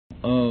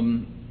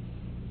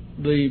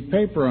The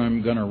paper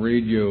I'm going to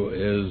read you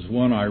is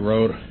one I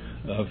wrote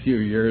a few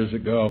years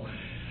ago.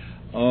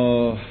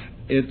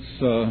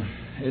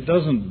 It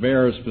doesn't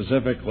bear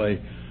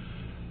specifically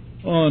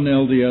on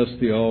LDS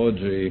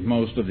theology.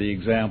 Most of the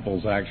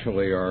examples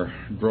actually are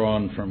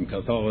drawn from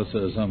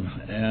Catholicism,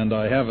 and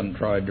I haven't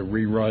tried to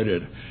rewrite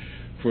it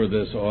for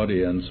this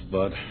audience,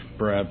 but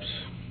perhaps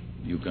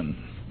you can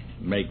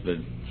make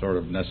the sort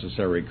of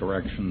necessary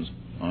corrections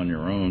on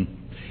your own.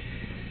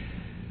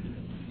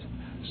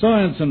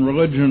 Science and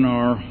religion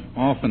are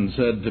often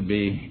said to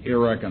be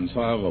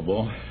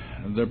irreconcilable.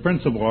 The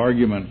principal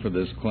argument for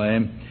this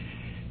claim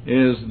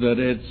is that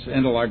it's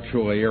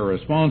intellectually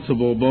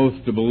irresponsible both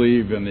to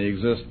believe in the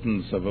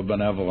existence of a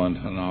benevolent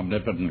and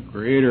omnipotent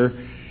creator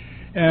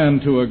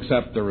and to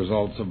accept the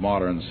results of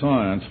modern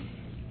science.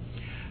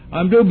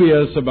 I'm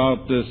dubious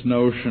about this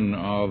notion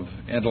of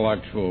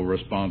intellectual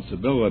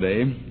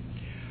responsibility.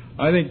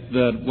 I think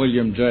that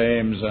William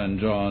James and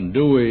John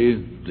Dewey,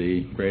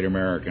 the great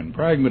American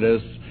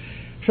pragmatists,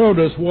 showed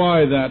us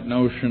why that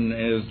notion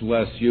is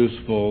less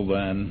useful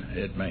than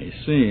it may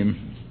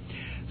seem.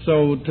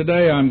 So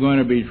today I'm going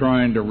to be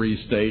trying to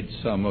restate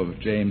some of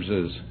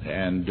James's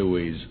and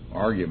Dewey's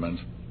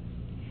arguments.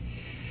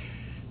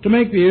 To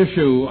make the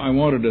issue I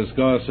want to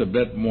discuss a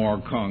bit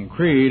more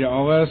concrete,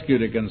 I'll ask you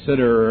to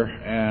consider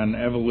an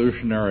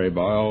evolutionary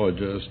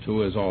biologist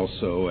who is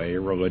also a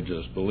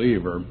religious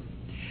believer.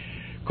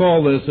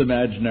 Call this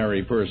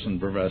imaginary person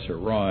Professor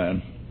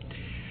Ryan.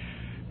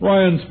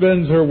 Ryan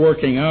spends her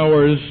working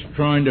hours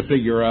trying to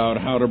figure out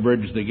how to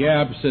bridge the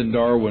gaps in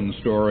Darwin's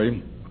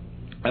story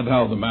of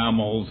how the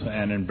mammals,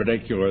 and in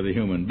particular the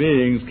human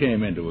beings,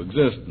 came into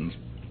existence.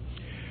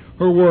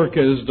 Her work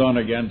is done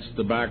against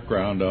the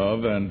background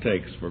of and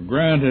takes for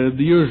granted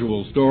the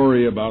usual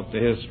story about the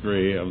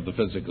history of the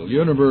physical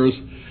universe,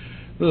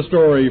 the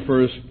story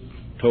first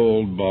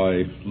told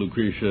by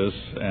Lucretius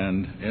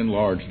and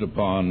enlarged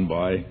upon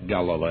by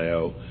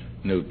Galileo,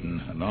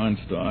 Newton, and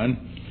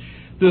Einstein.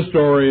 This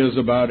story is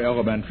about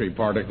elementary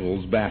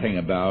particles batting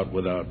about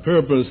without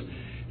purpose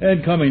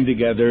and coming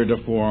together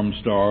to form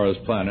stars,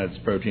 planets,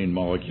 protein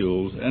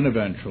molecules, and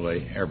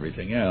eventually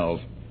everything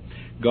else.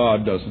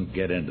 God doesn't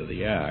get into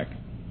the act.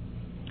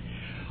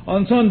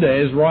 On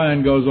Sundays,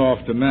 Ryan goes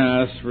off to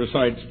Mass,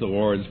 recites the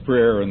Lord's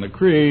Prayer and the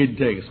Creed,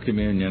 takes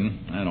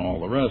communion, and all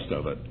the rest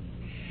of it.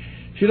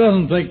 She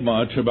doesn't think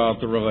much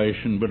about the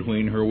relation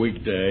between her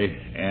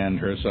weekday and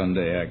her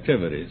Sunday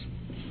activities.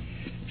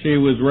 She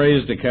was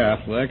raised a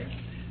Catholic,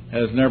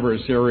 has never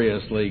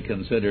seriously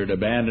considered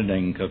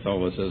abandoning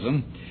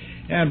Catholicism,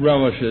 and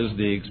relishes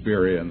the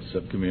experience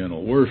of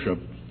communal worship.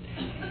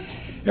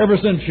 Ever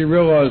since she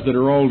realized that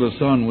her oldest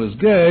son was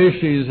gay,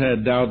 she's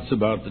had doubts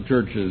about the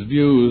Church's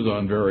views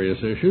on various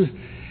issues,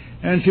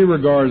 and she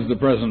regards the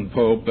present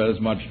Pope as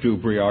much too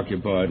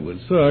preoccupied with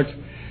sex,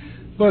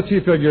 but she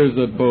figures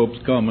that popes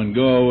come and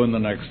go, and the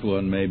next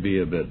one may be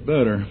a bit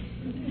better.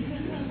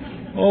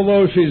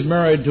 Although she's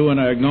married to an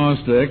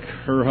agnostic,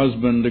 her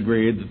husband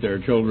agreed that their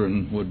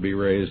children would be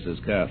raised as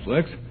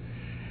Catholics.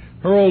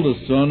 Her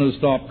oldest son has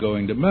stopped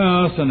going to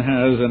Mass and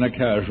has, in a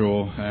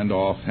casual and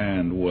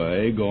offhand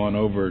way, gone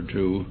over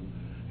to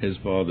his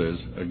father's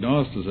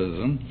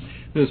agnosticism.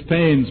 This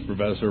pains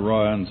Professor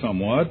Ryan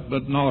somewhat,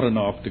 but not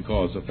enough to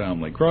cause a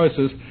family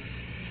crisis.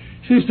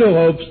 She still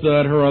hopes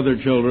that her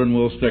other children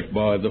will stick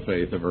by the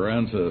faith of her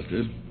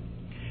ancestors.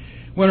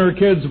 When her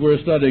kids were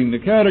studying the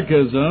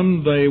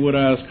catechism, they would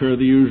ask her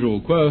the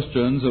usual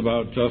questions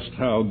about just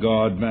how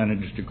God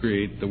managed to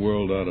create the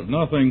world out of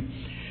nothing,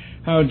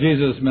 how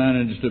Jesus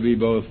managed to be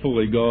both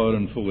fully God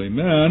and fully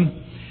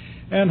man,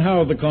 and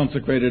how the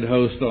consecrated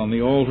host on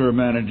the altar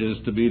manages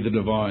to be the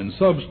divine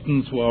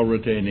substance while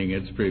retaining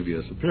its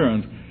previous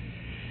appearance.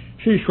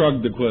 She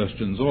shrugged the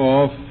questions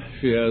off.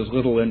 She has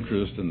little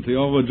interest in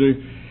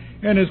theology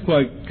and is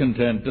quite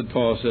content to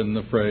toss in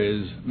the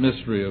phrase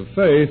mystery of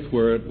faith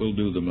where it will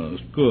do the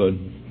most good.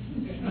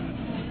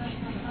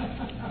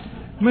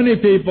 Many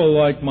people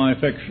like my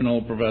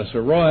fictional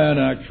Professor Ryan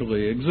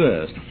actually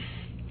exist.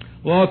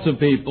 Lots of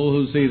people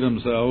who see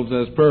themselves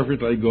as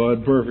perfectly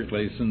good,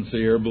 perfectly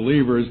sincere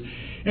believers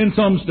in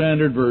some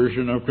standard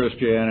version of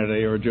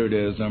Christianity or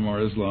Judaism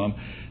or Islam,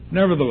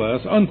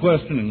 nevertheless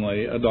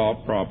unquestioningly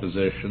adopt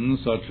propositions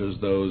such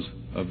as those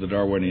of the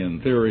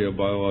Darwinian theory of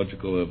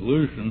biological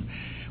evolution,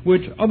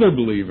 which other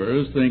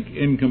believers think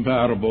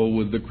incompatible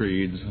with the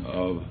creeds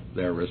of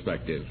their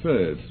respective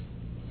faiths.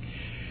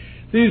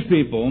 These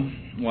people,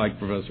 like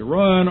Professor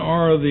Ryan,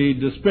 are the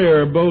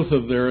despair both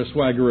of their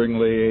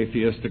swaggeringly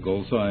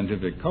atheistical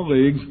scientific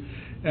colleagues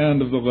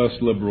and of the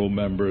less liberal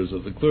members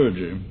of the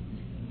clergy.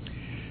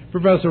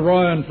 Professor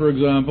Ryan, for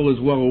example, is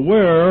well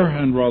aware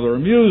and rather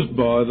amused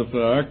by the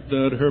fact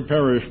that her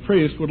parish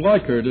priest would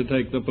like her to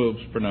take the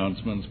Pope's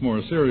pronouncements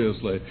more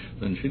seriously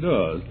than she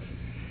does.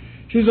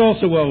 She's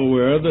also well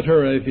aware that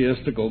her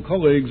atheistical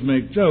colleagues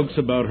make jokes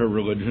about her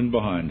religion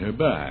behind her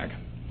back.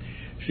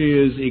 She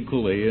is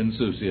equally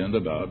insouciant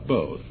about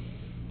both.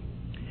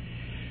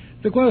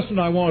 The question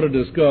I want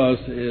to discuss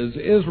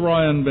is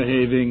Ryan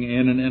behaving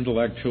in an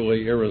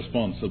intellectually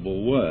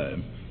irresponsible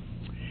way?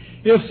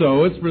 If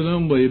so, it's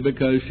presumably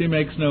because she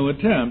makes no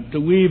attempt to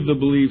weave the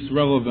beliefs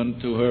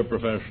relevant to her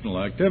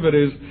professional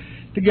activities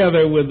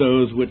together with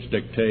those which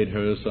dictate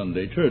her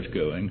Sunday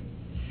church-going.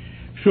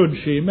 Should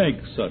she make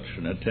such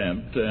an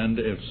attempt, and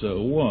if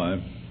so,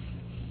 why?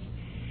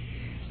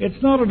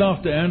 It's not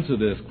enough to answer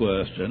this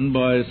question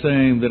by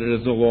saying that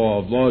it is a law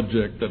of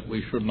logic that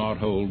we should not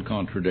hold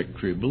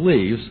contradictory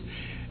beliefs,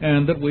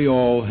 and that we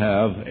all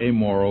have a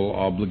moral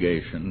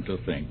obligation to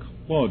think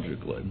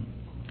logically.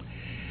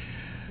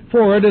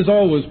 For it is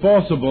always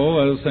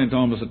possible, as St.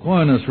 Thomas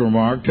Aquinas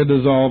remarked, to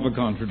dissolve a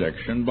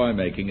contradiction by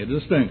making a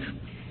distinction.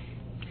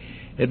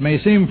 It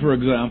may seem, for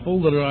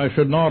example, that I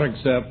should not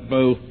accept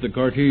both the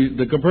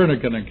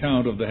Copernican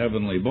account of the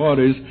heavenly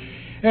bodies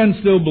and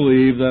still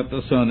believe that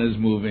the sun is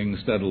moving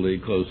steadily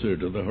closer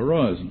to the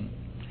horizon.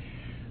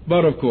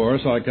 But, of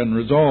course, I can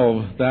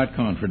resolve that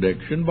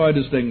contradiction by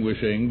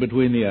distinguishing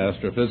between the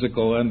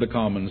astrophysical and the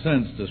common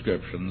sense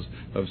descriptions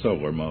of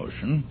solar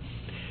motion.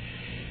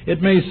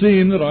 It may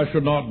seem that I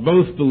should not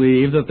both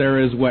believe that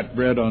there is wet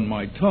bread on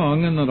my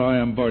tongue and that I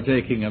am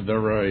partaking of the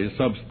very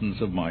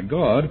substance of my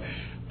God,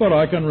 but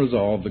I can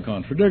resolve the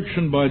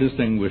contradiction by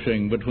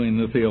distinguishing between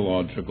the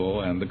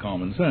theological and the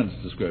common sense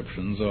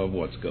descriptions of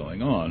what's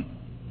going on.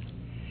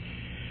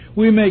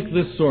 We make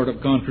this sort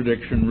of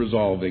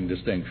contradiction-resolving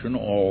distinction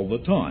all the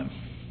time.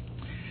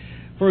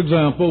 For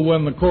example,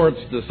 when the courts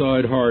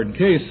decide hard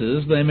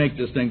cases, they make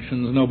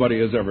distinctions nobody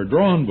has ever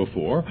drawn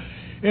before,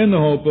 in the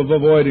hope of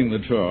avoiding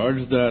the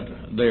charge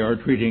that they are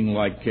treating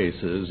like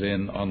cases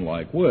in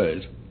unlike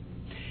ways.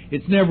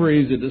 It's never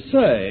easy to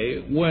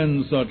say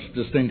when such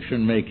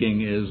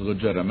distinction-making is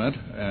legitimate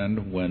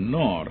and when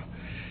not.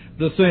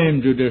 The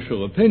same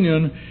judicial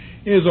opinion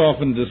is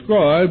often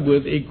described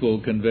with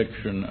equal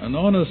conviction and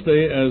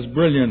honesty as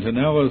brilliant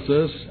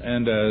analysis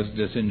and as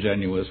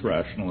disingenuous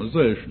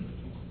rationalization.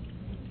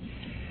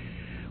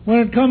 When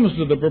it comes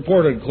to the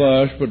purported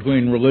clash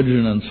between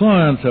religion and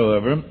science,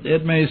 however,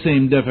 it may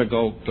seem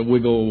difficult to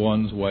wiggle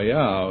one's way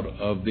out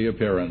of the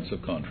appearance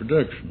of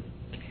contradiction.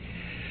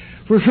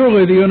 For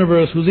surely the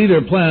universe was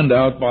either planned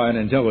out by an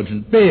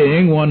intelligent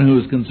being, one who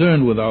is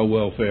concerned with our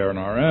welfare and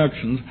our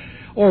actions,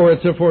 or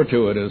it's a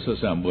fortuitous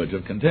assemblage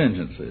of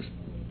contingencies.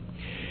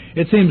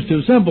 It seems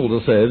too simple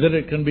to say that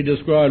it can be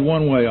described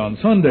one way on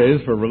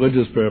Sundays for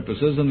religious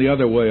purposes and the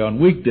other way on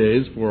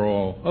weekdays for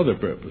all other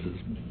purposes.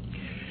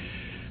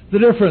 The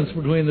difference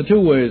between the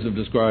two ways of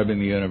describing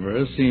the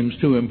universe seems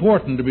too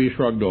important to be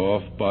shrugged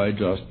off by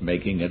just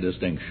making a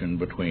distinction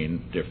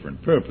between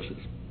different purposes.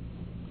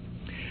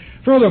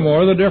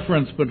 Furthermore, the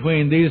difference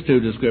between these two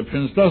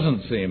descriptions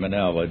doesn't seem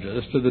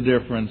analogous to the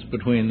difference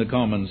between the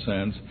common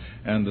sense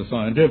and the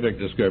scientific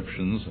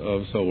descriptions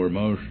of solar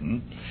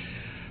motion.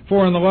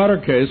 For in the latter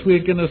case,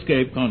 we can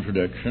escape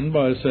contradiction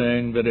by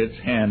saying that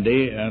it's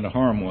handy and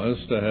harmless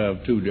to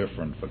have two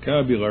different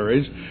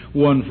vocabularies,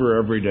 one for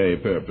everyday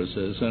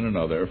purposes and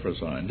another for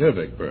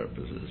scientific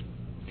purposes.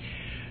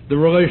 The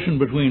relation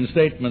between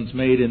statements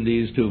made in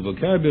these two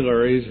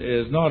vocabularies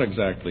is not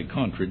exactly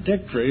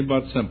contradictory,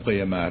 but simply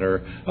a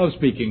matter of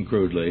speaking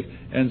crudely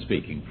and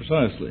speaking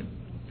precisely.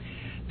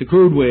 The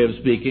crude way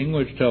of speaking,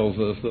 which tells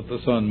us that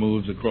the sun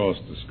moves across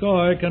the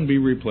sky, can be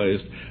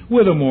replaced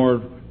with a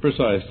more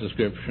precise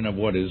description of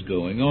what is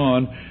going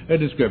on, a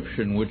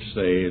description which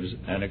saves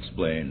and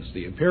explains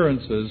the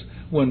appearances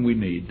when we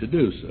need to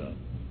do so.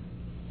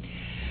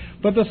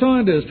 But the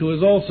scientist who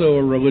is also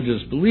a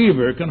religious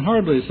believer can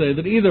hardly say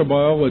that either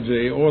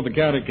biology or the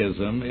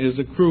catechism is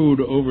a crude,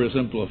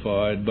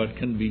 oversimplified, but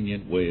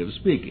convenient way of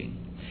speaking.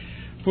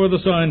 For the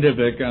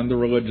scientific and the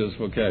religious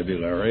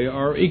vocabulary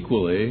are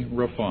equally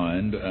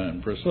refined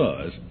and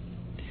precise.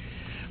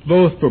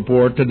 Both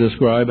purport to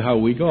describe how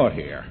we got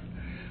here,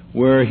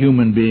 where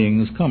human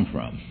beings come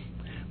from.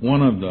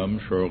 One of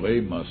them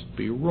surely must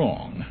be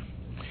wrong.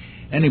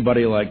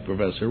 Anybody like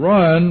Professor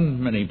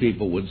Ryan, many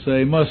people would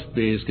say, must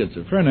be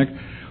schizophrenic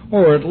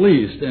or at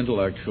least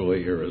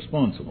intellectually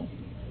irresponsible.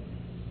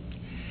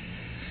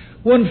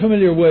 One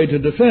familiar way to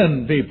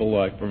defend people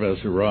like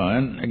Professor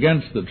Ryan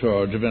against the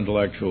charge of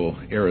intellectual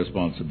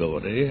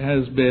irresponsibility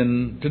has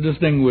been to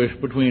distinguish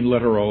between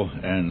literal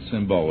and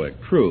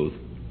symbolic truth.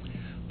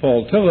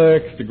 Paul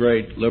Tillich, the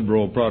great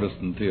liberal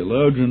Protestant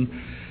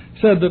theologian,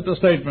 said that the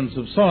statements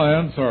of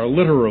science are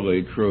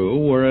literally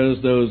true,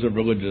 whereas those of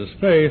religious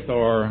faith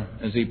are,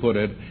 as he put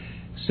it,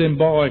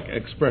 symbolic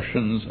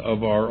expressions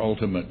of our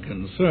ultimate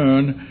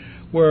concern,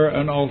 where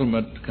an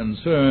ultimate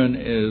concern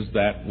is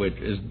that which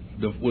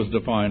was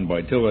defined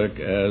by Tillich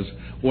as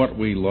what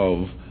we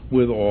love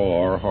with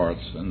all our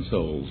hearts and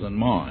souls and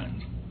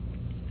minds.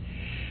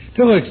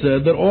 Tillich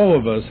said that all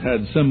of us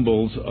had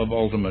symbols of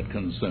ultimate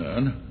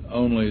concern,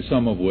 only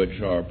some of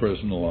which are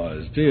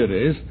personalized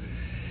deities.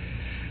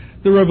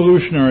 The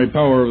revolutionary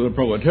power of the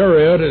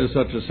proletariat is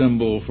such a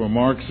symbol for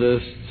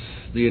Marxists.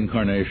 The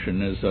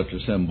incarnation is such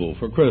a symbol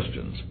for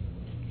Christians.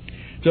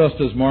 Just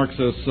as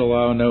Marxists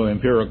allow no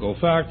empirical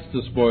facts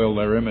to spoil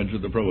their image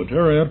of the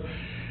proletariat,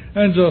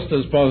 and just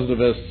as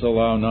positivists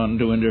allow none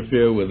to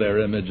interfere with their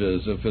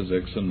images of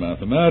physics and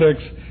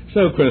mathematics,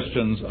 so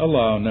Christians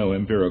allow no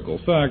empirical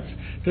fact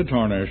to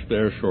tarnish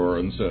their sure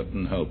and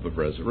certain hope of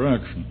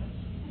resurrection.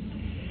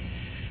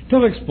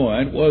 Tillich's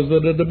point was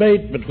that a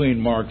debate between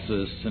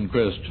Marxists and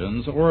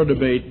Christians, or a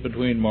debate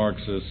between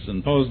Marxists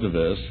and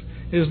positivists,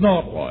 is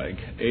not like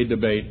a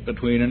debate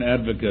between an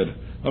advocate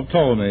of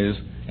Ptolemy's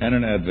and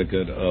an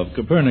advocate of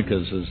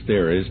Copernicus's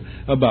theories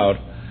about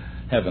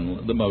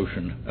the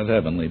motion of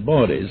heavenly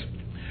bodies,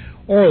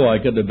 or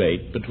like a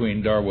debate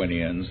between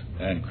Darwinians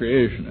and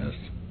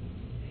creationists.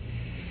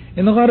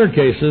 In the latter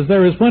cases,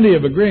 there is plenty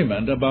of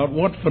agreement about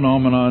what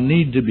phenomena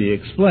need to be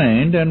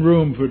explained and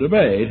room for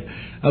debate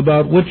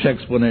about which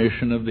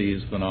explanation of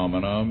these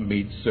phenomena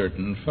meets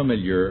certain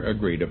familiar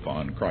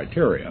agreed-upon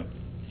criteria.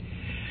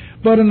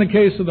 But in the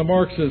case of the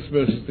Marxists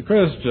versus the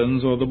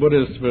Christians, or the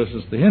Buddhists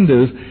versus the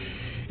Hindus,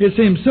 it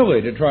seems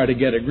silly to try to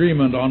get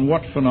agreement on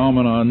what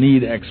phenomena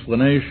need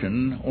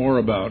explanation or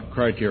about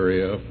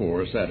criteria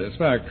for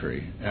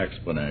satisfactory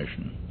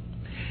explanation.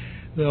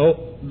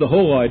 The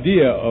whole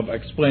idea of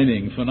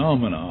explaining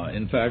phenomena,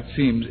 in fact,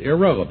 seems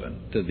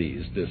irrelevant to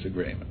these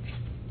disagreements.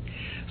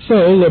 So,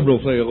 liberal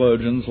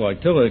theologians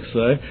like Tillich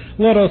say,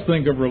 let us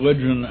think of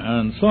religion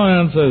and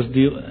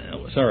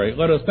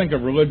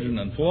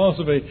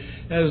philosophy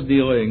as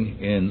dealing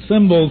in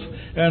symbols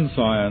and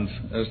science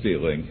as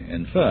dealing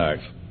in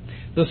facts.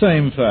 The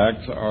same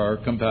facts are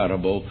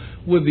compatible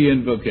with the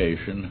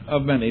invocation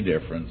of many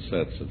different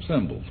sets of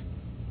symbols.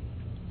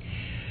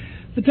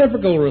 The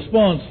typical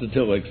response to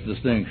Tillich's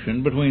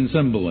distinction between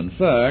symbol and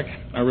fact,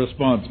 a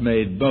response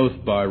made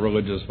both by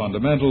religious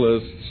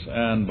fundamentalists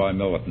and by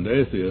militant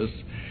atheists,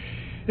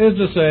 is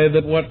to say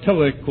that what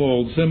Tillich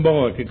called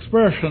symbolic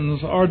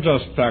expressions are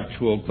just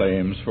factual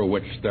claims for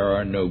which there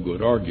are no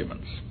good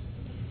arguments.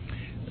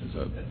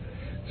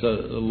 It's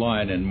a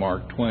line in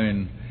Mark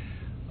Twain,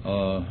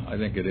 I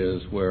think it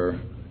is, where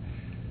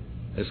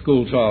a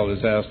school child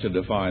is asked to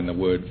define the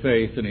word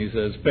faith, and he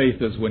says, faith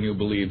is when you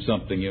believe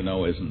something you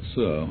know isn't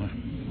so.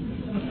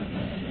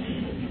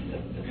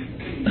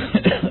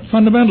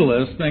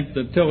 Fundamentalists think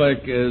that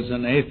Tillich is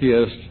an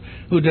atheist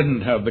who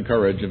didn't have the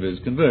courage of his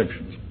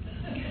convictions.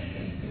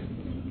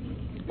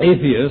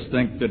 Atheists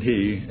think that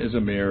he is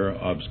a mere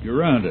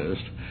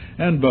obscurantist,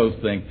 and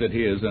both think that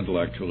he is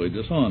intellectually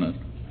dishonest.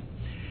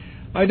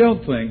 I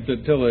don't think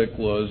that Tillich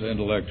was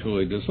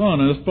intellectually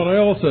dishonest, but I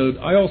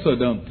also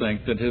don't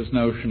think that his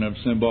notion of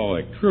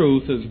symbolic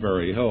truth is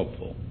very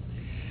helpful.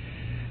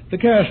 The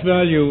cash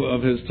value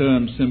of his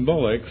term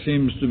symbolic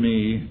seems to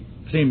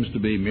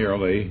be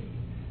merely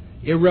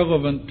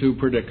irrelevant to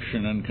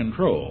prediction and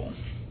control.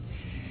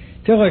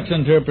 Tillich's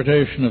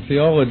interpretation of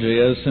theology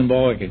as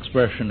symbolic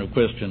expression of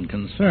Christian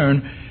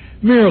concern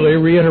merely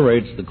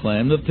reiterates the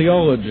claim that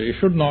theology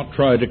should not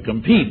try to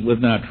compete with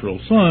natural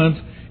science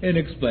in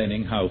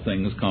explaining how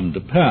things come to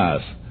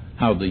pass,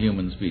 how the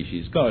human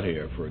species got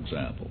here, for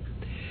example.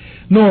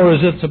 Nor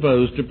is it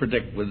supposed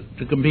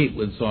to compete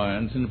with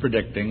science in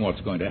predicting what's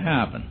going to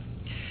happen.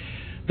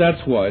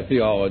 That's why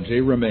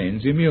theology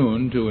remains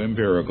immune to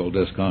empirical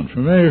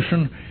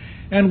disconfirmation,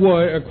 and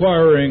why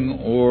acquiring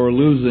or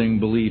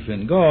losing belief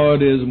in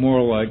God is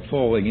more like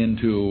falling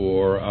into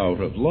or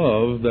out of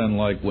love than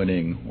like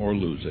winning or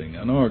losing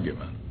an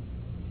argument.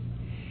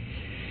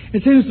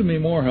 It seems to me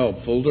more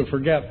helpful to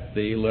forget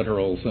the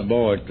literal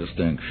symbolic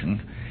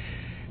distinction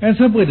and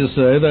simply to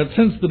say that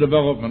since the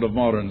development of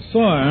modern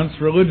science,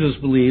 religious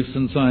beliefs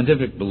and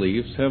scientific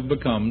beliefs have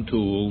become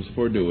tools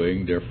for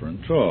doing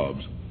different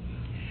jobs.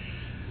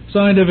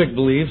 Scientific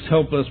beliefs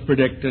help us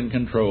predict and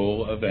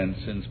control events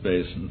in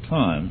space and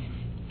time.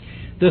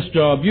 This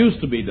job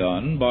used to be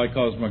done by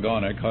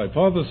cosmogonic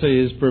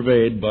hypotheses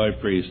purveyed by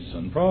priests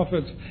and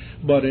prophets,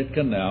 but it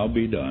can now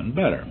be done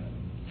better.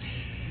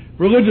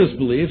 Religious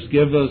beliefs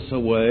give us a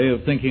way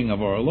of thinking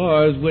of our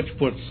lives which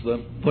puts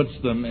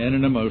them in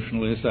an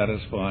emotionally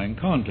satisfying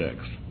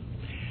context.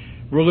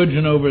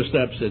 Religion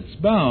oversteps its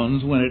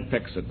bounds when it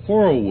picks a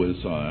quarrel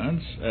with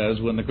science, as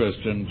when the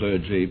Christian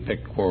clergy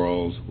picked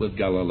quarrels with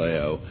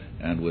Galileo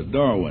and with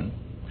Darwin.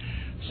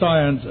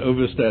 Science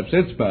oversteps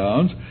its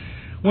bounds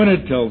when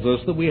it tells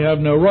us that we have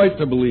no right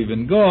to believe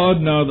in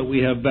God now that we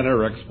have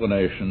better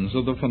explanations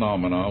of the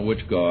phenomena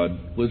which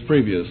God was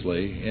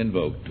previously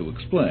invoked to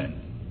explain.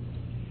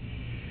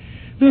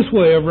 This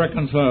way of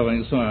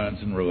reconciling science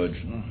and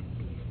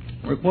religion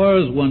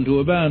requires one to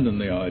abandon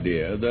the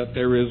idea that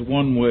there is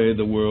one way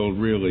the world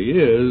really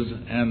is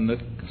and that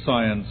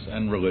science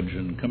and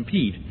religion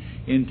compete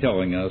in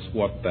telling us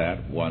what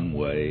that one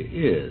way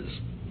is.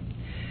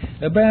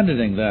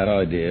 Abandoning that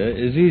idea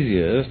is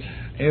easiest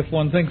if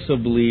one thinks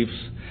of beliefs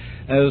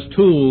as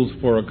tools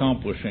for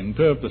accomplishing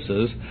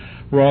purposes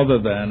rather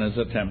than as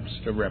attempts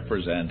to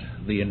represent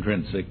the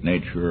intrinsic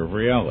nature of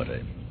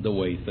reality, the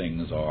way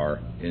things are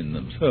in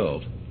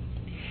themselves.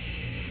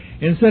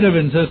 Instead of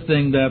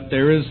insisting that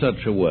there is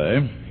such a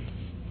way,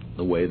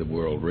 the way the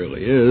world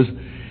really is,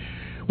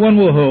 One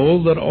will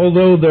hold that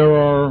although there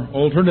are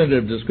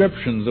alternative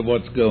descriptions of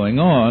what's going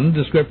on,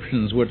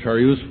 descriptions which are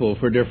useful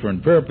for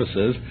different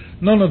purposes,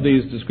 none of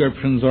these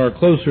descriptions are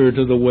closer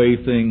to the way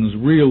things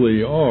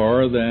really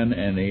are than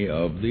any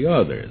of the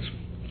others.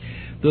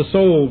 The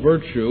sole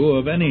virtue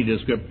of any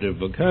descriptive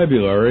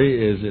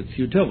vocabulary is its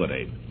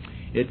utility.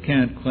 It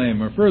can't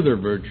claim a further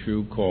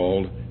virtue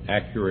called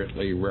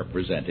accurately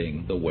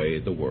representing the way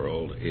the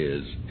world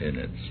is in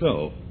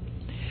itself.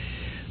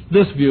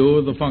 This view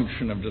of the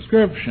function of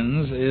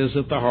descriptions is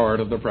at the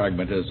heart of the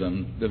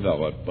pragmatism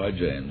developed by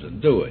James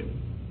and Dewey.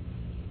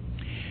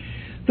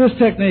 This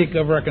technique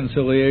of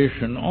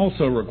reconciliation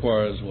also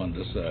requires one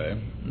to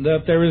say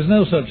that there is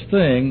no such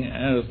thing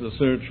as the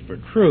search for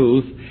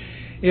truth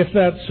if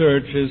that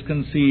search is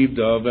conceived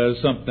of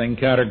as something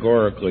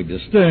categorically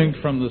distinct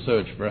from the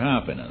search for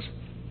happiness.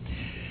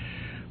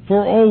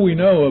 For all we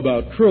know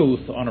about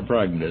truth on a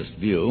pragmatist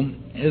view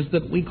is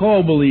that we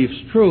call beliefs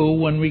true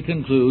when we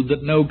conclude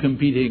that no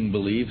competing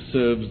belief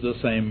serves the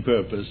same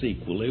purpose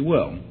equally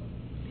well.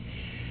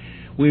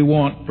 We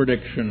want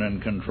prediction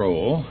and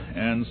control,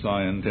 and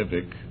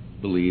scientific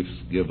beliefs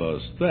give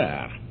us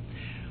that.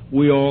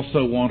 We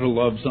also want to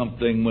love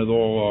something with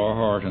all our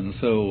heart and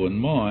soul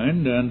and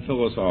mind, and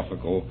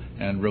philosophical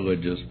and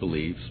religious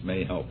beliefs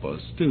may help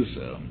us do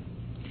so.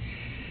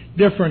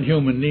 Different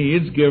human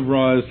needs give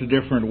rise to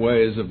different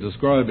ways of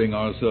describing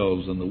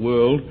ourselves in the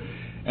world,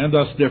 and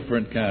thus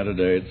different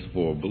candidates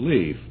for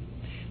belief.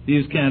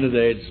 These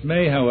candidates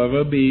may,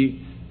 however,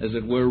 be, as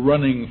it were,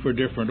 running for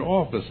different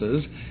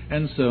offices,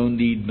 and so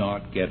need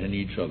not get in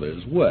each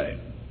other's way.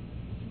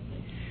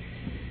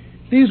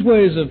 These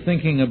ways of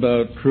thinking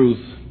about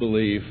truth,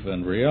 belief,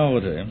 and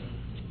reality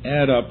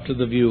add up to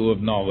the view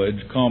of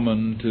knowledge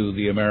common to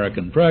the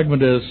American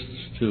pragmatists,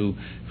 to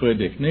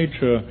Friedrich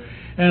Nietzsche,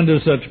 and to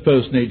such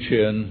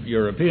post-Nietzschean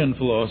European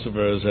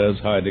philosophers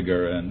as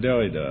Heidegger and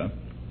Derrida.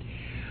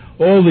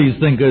 All these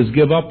thinkers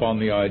give up on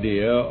the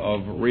idea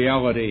of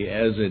reality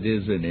as it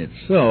is in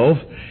itself,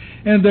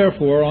 and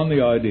therefore on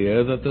the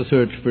idea that the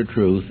search for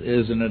truth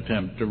is an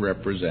attempt to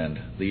represent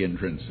the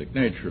intrinsic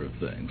nature of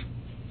things.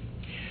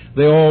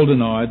 They all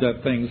deny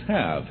that things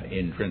have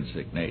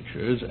intrinsic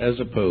natures as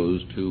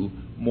opposed to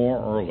more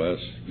or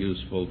less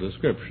useful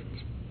descriptions.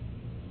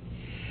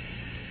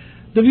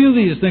 The view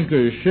these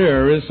thinkers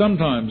share is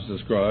sometimes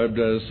described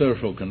as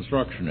social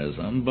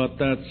constructionism, but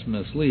that's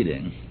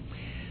misleading.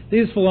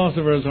 These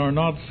philosophers are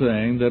not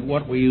saying that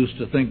what we used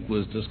to think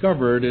was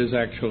discovered is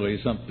actually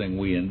something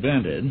we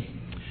invented.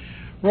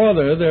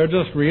 Rather, they're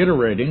just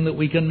reiterating that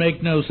we can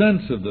make no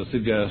sense of the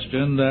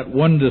suggestion that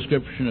one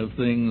description of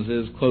things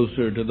is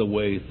closer to the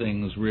way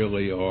things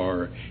really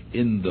are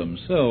in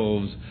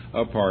themselves,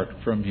 apart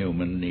from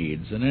human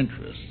needs and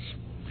interests.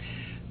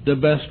 The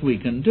best we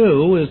can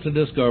do is to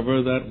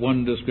discover that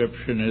one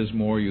description is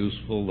more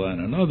useful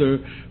than another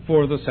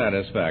for the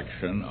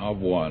satisfaction of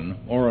one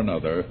or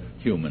another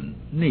human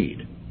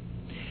need.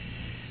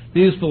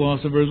 These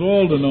philosophers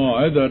all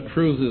deny that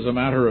truth is a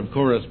matter of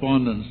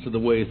correspondence to the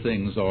way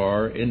things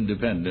are,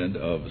 independent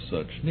of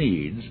such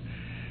needs,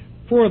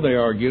 for they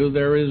argue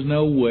there is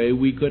no way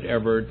we could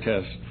ever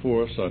test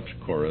for such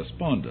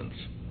correspondence.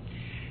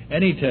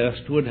 Any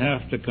test would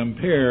have to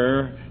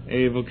compare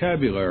a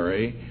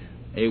vocabulary,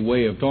 a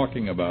way of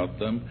talking about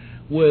them,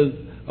 with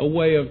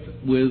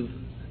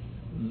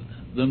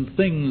the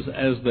things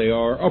as they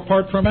are,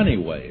 apart from any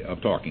way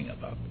of talking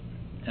about them.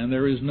 And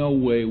there is no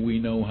way we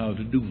know how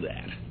to do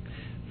that.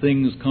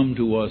 Things come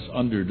to us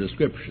under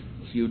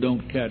descriptions. You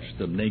don't catch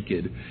them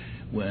naked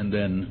and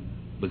then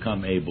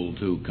become able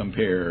to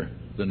compare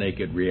the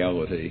naked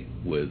reality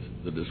with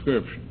the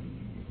description.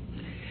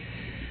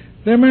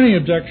 There are many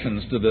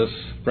objections to this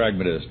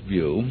pragmatist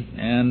view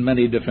and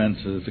many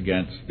defenses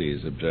against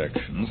these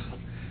objections,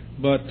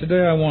 but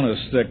today I want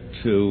to stick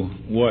to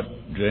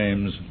what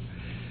James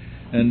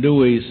and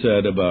Dewey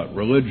said about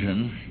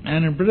religion,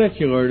 and in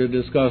particular to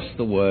discuss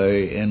the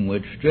way in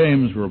which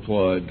James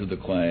replied to the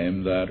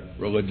claim that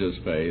religious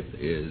faith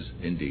is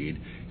indeed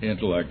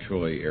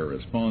intellectually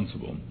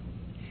irresponsible.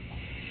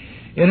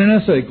 In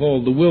an essay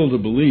called The Will to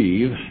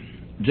Believe,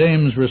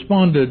 James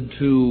responded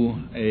to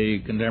a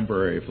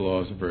contemporary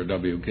philosopher,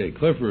 W.K.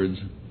 Clifford's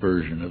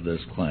version of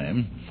this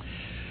claim.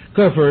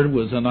 Clifford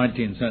was a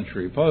 19th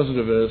century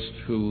positivist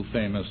who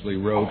famously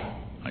wrote,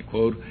 I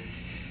quote,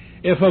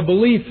 "If a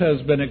belief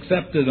has been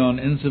accepted on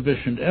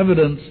insufficient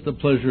evidence, the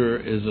pleasure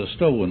is a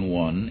stolen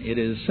one. It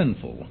is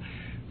sinful,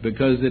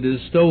 because it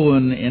is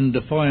stolen in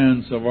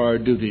defiance of our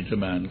duty to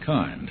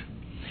mankind.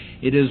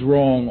 It is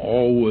wrong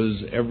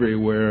always,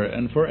 everywhere,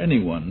 and for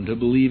anyone to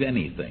believe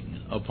anything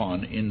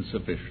upon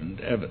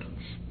insufficient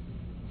evidence."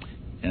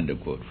 End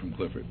of quote from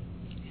Clifford.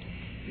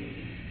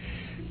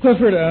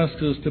 Clifford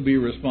asks us to be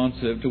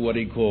responsive to what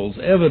he calls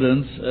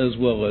evidence as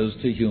well as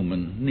to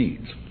human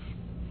needs.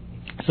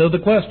 So the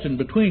question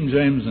between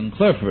James and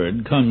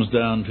Clifford comes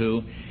down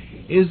to,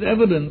 is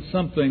evidence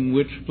something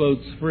which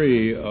floats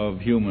free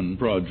of human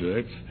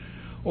projects,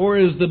 or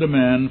is the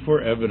demand for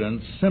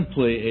evidence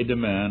simply a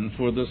demand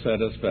for the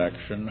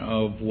satisfaction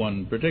of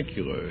one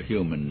particular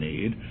human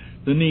need,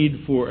 the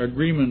need for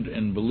agreement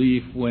and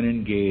belief when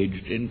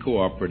engaged in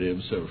cooperative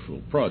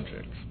social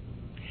projects.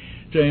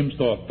 James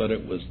thought that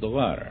it was the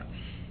latter.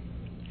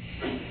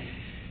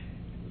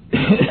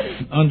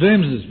 On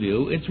James's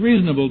view, it's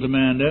reasonable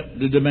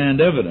to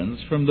demand evidence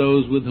from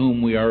those with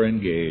whom we are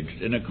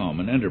engaged in a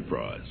common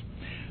enterprise.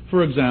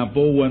 For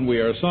example, when we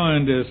are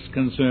scientists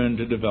concerned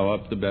to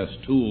develop the best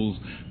tools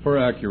for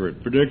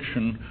accurate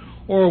prediction,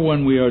 or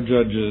when we are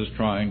judges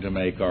trying to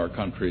make our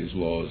country's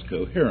laws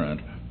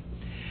coherent.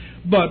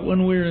 But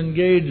when we're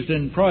engaged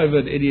in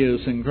private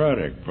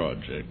idiosyncratic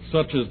projects,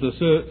 such as the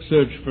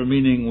search for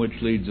meaning which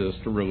leads us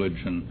to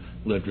religion,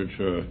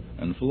 literature,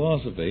 and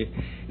philosophy,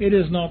 it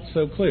is not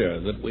so clear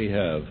that we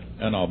have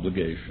an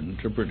obligation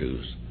to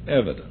produce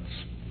evidence.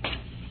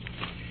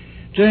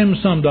 James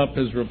summed up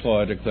his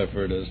reply to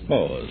Clifford as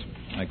follows.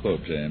 I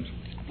quote James.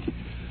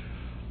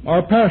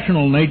 Our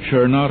passional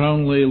nature not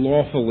only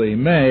lawfully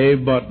may,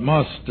 but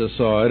must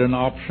decide an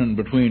option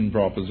between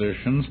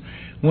propositions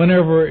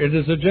whenever it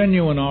is a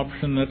genuine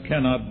option that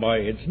cannot by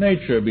its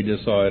nature be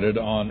decided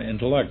on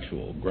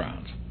intellectual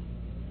grounds.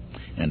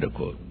 End of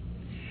quote.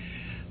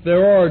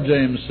 There are,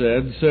 James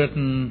said,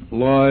 certain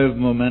live,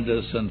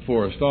 momentous, and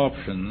forced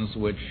options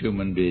which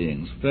human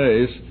beings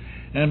face,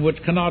 and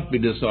which cannot be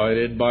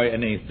decided by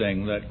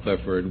anything that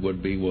Clifford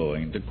would be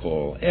willing to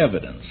call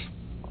evidence.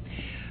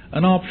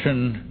 An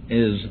option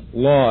is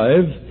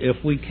live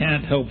if we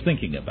can't help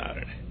thinking about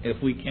it,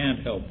 if we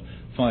can't help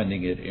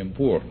finding it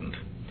important.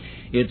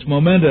 It's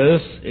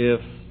momentous if,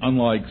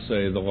 unlike,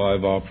 say, the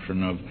live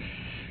option of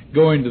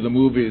going to the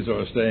movies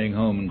or staying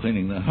home and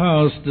cleaning the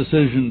house,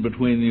 decision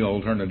between the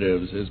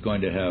alternatives is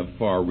going to have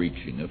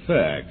far-reaching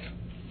effect.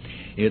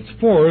 It's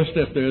forced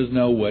if there's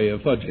no way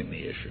of fudging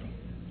the issue.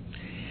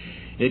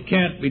 It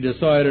can't be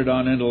decided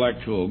on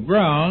intellectual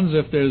grounds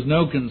if there's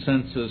no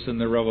consensus in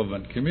the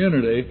relevant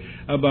community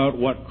about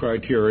what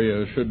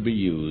criteria should be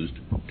used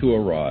to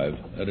arrive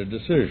at a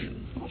decision.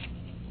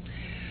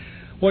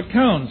 What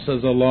counts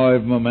as a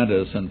live,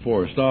 momentous, and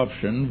forced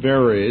option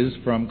varies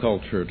from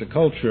culture to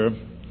culture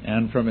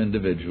and from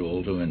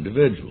individual to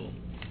individual.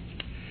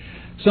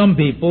 Some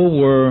people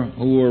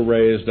who were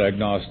raised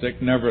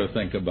agnostic never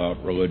think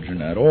about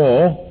religion at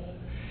all,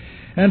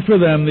 and for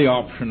them the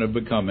option of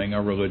becoming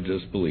a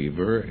religious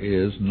believer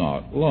is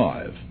not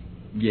live.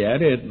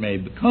 Yet it may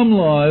become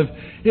live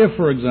if,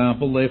 for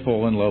example, they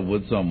fall in love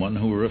with someone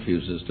who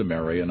refuses to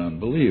marry an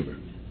unbeliever.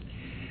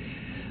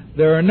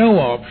 There are no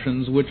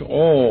options which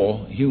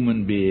all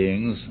human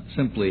beings,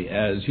 simply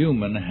as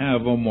human,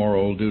 have a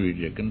moral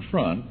duty to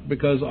confront,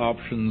 because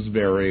options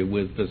vary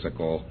with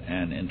physical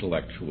and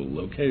intellectual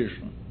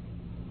location.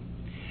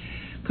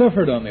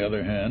 Clifford, on the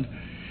other hand,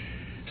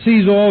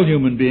 sees all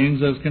human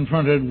beings as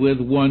confronted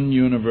with one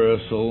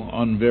universal,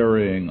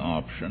 unvarying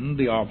option,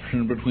 the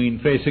option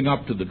between facing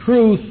up to the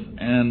truth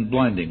and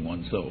blinding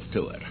oneself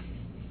to it.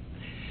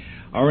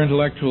 Our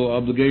intellectual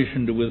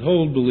obligation to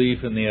withhold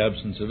belief in the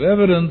absence of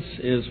evidence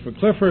is, for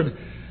Clifford,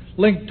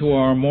 linked to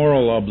our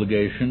moral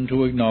obligation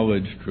to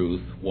acknowledge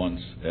truth once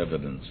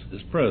evidence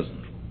is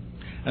present,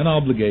 an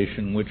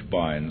obligation which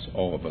binds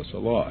all of us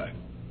alike.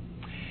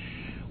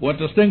 What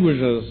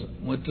distinguishes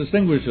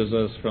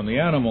us from the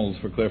animals,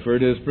 for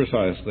Clifford, is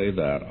precisely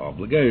that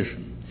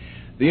obligation.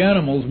 The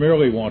animals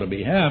merely want to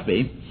be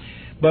happy,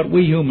 but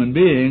we human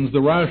beings,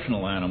 the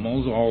rational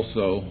animals,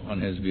 also, on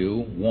his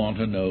view, want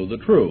to know the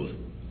truth.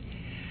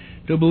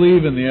 To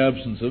believe in the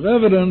absence of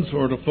evidence,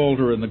 or to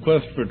falter in the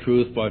quest for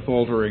truth by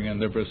faltering in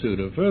the pursuit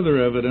of further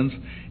evidence,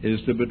 is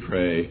to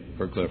betray,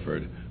 for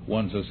Clifford,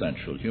 one's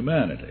essential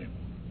humanity.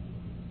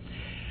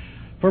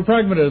 For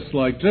pragmatists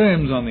like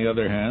James, on the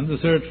other hand, the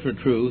search for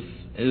truth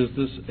is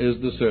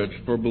the search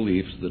for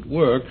beliefs that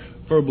work,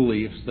 for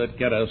beliefs that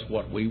get us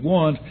what we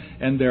want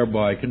and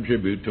thereby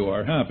contribute to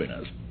our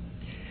happiness.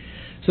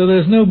 So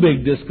there's no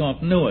big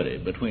discontinuity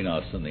between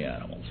us and the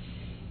animals.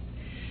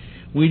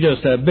 We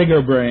just have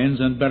bigger brains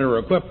and better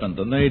equipment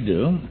than they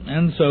do,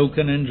 and so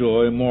can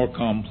enjoy more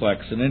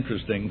complex and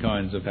interesting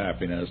kinds of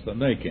happiness than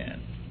they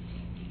can.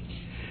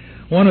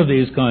 One of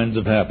these kinds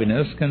of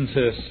happiness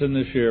consists in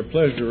the sheer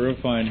pleasure of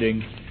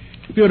finding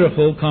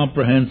beautiful,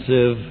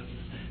 comprehensive,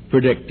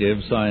 predictive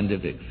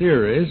scientific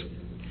theories.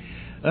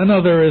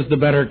 Another is the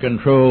better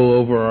control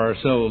over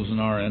ourselves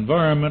and our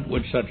environment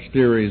which such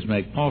theories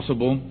make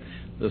possible,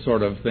 the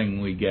sort of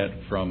thing we get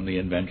from the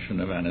invention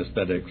of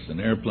anesthetics in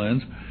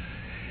airplanes.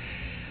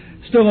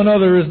 Still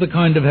another is the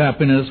kind of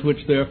happiness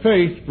which their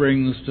faith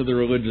brings to the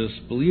religious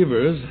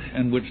believers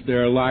and which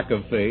their lack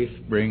of faith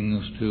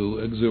brings to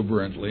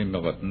exuberantly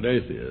militant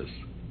atheists.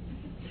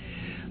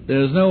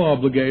 There is no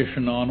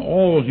obligation on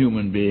all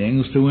human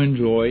beings to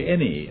enjoy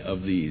any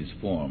of these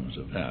forms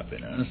of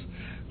happiness.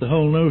 The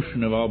whole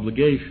notion of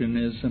obligation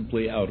is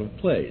simply out of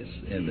place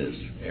in this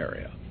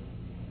area.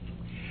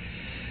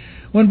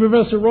 When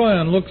Professor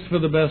Ryan looks for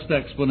the best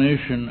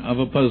explanation of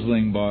a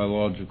puzzling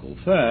biological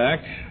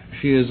fact,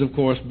 she is, of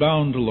course,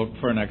 bound to look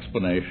for an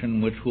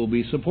explanation which will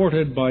be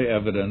supported by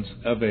evidence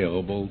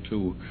available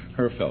to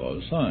her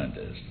fellow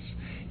scientists.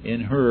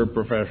 in her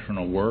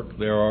professional work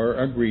there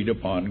are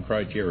agreed-upon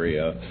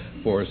criteria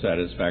for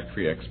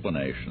satisfactory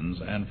explanations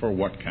and for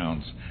what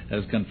counts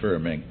as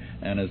confirming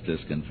and as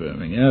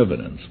disconfirming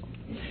evidence.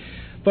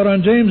 But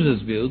on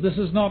James's view, this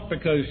is not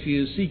because she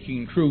is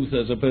seeking truth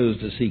as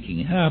opposed to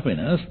seeking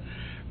happiness.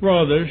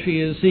 Rather,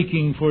 she is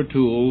seeking for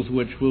tools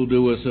which will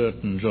do a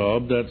certain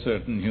job that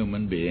certain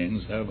human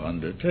beings have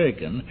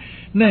undertaken,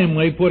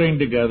 namely putting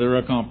together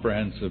a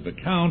comprehensive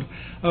account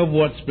of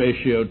what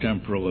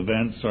spatiotemporal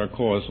events are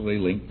causally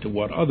linked to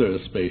what other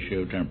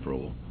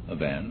spatiotemporal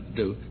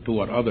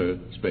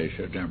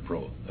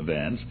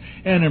events,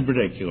 and in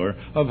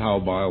particular of how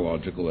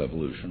biological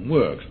evolution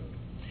works.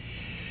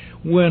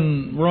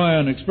 When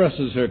Ryan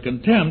expresses her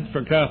contempt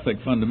for Catholic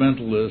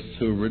fundamentalists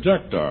who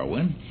reject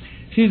Darwin,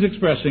 she's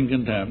expressing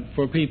contempt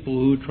for people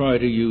who try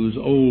to use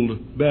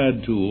old,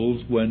 bad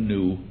tools when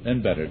new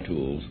and better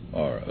tools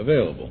are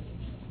available.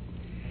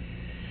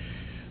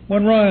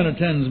 When Ryan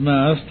attends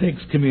Mass,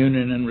 takes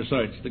communion, and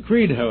recites the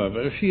Creed,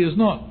 however, she is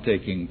not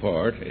taking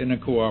part in a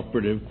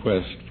cooperative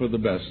quest for the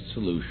best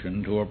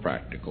solution to a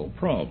practical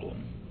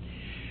problem.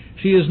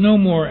 She is no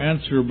more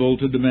answerable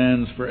to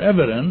demands for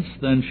evidence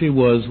than she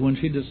was when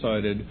she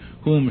decided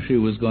whom she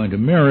was going to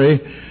marry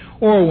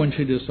or when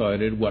she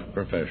decided what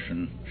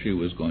profession she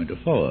was going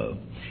to follow.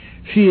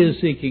 She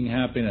is seeking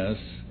happiness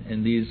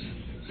in these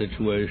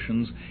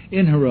situations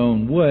in her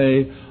own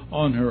way,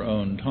 on her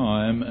own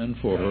time, and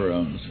for her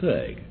own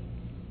sake.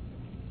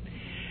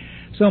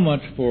 So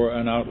much for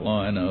an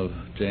outline of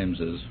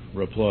James's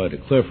reply to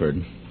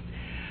Clifford.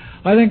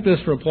 I think this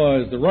reply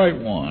is the right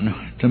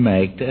one to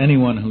make to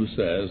anyone who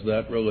says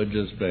that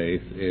religious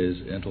faith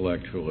is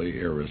intellectually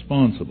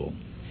irresponsible.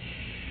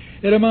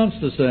 It amounts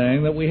to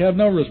saying that we have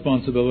no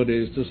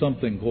responsibilities to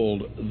something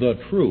called the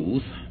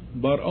truth,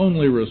 but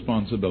only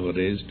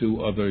responsibilities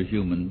to other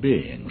human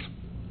beings.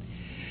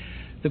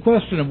 The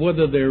question of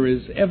whether there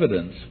is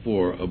evidence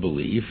for a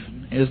belief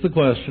is the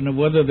question of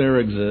whether there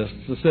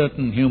exists a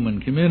certain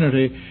human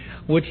community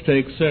which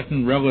takes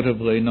certain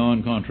relatively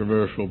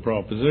non-controversial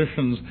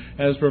propositions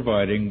as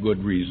providing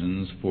good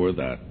reasons for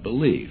that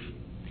belief.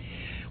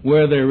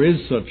 Where there is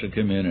such a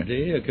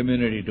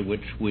community to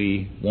which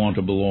we want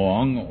to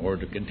belong or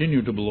to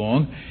continue to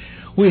belong,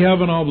 we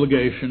have an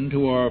obligation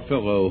to our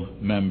fellow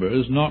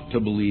members not to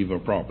believe a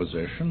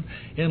proposition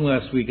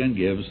unless we can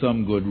give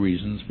some good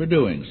reasons for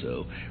doing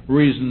so,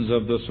 reasons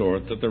of the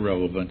sort that the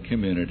relevant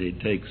community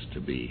takes to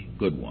be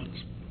good ones.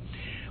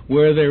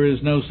 Where there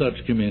is no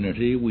such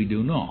community, we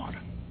do not.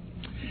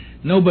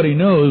 Nobody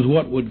knows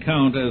what would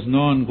count as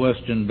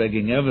non-question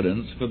begging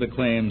evidence for the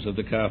claims of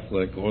the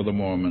Catholic or the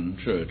Mormon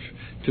Church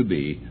to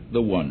be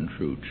the one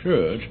true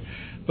church,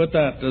 but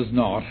that does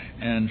not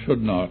and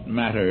should not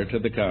matter to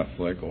the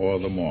Catholic or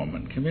the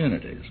Mormon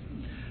communities.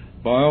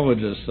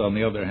 Biologists, on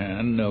the other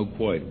hand, know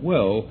quite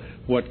well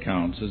what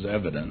counts as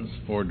evidence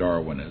for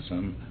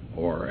Darwinism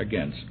or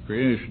against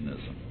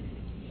creationism.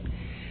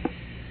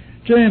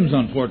 James,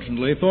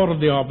 unfortunately, thought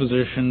of the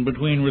opposition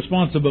between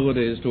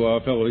responsibilities to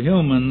our fellow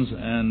humans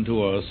and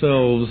to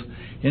ourselves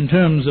in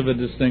terms of a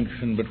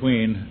distinction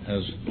between,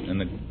 as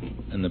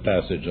in the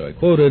passage I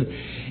quoted,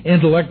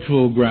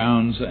 intellectual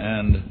grounds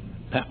and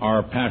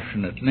our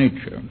passionate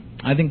nature.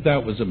 I think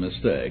that was a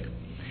mistake.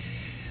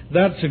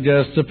 That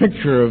suggests a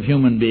picture of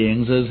human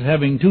beings as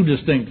having two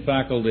distinct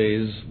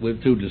faculties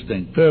with two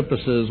distinct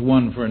purposes,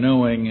 one for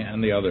knowing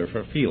and the other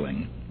for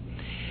feeling.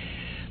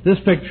 This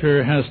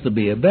picture has to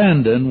be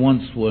abandoned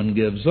once one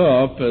gives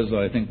up, as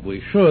I think we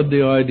should,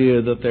 the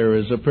idea that there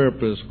is a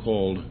purpose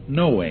called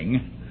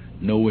knowing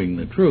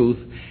the truth,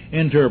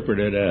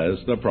 interpreted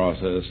as the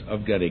process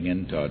of getting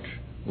in touch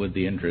with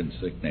the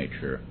intrinsic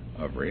nature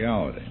of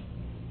reality.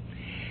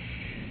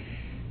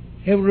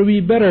 It would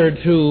be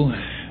better to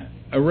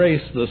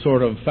erase the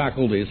sort of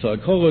faculty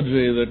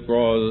psychology that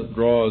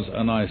draws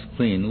a nice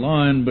clean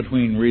line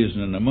between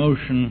reason and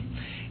emotion,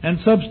 and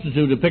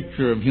substitute a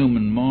picture of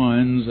human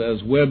minds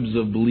as webs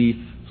of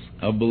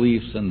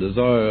beliefs and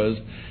desires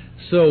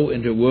so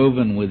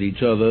interwoven with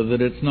each other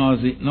that it's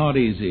not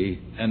easy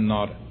and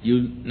not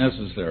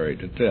necessary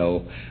to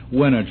tell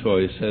when a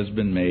choice has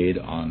been made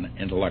on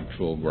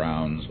intellectual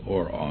grounds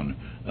or on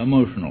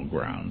emotional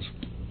grounds.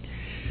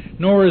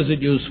 Nor is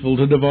it useful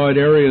to divide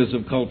areas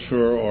of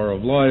culture or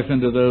of life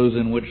into those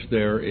in which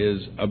there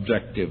is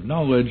objective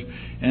knowledge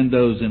and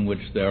those in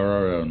which there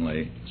are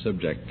only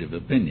subjective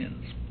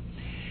opinions.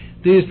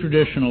 These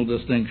traditional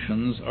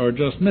distinctions are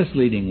just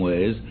misleading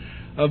ways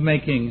of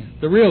making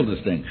the real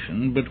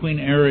distinction between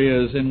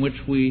areas in which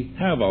we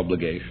have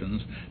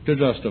obligations to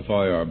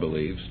justify our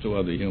beliefs to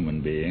other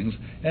human beings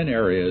and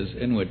areas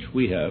in which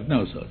we have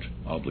no such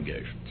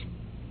obligations.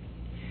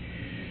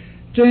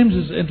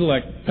 James's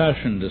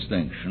intellect-passion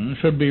distinction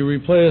should be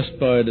replaced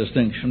by a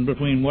distinction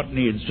between what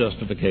needs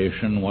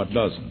justification and what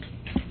doesn't.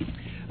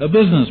 A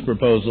business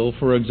proposal,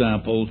 for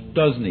example,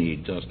 does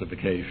need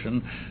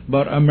justification,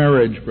 but a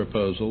marriage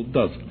proposal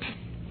doesn't.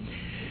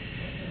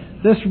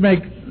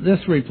 This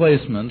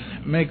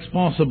replacement makes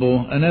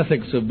possible an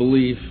ethics of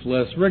belief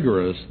less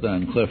rigorous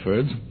than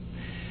Clifford's,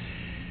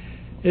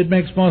 It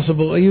makes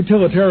possible a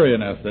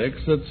utilitarian ethics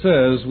that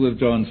says, with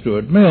John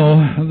Stuart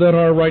Mill, that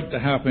our right to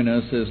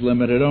happiness is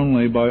limited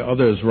only by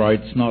others'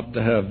 rights not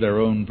to have their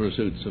own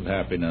pursuits of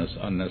happiness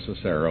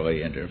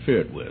unnecessarily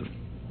interfered with.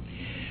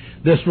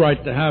 This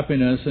right to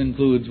happiness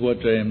includes what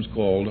James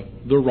called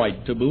the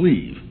right to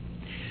believe.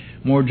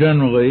 More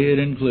generally, it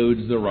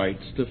includes the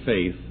rights to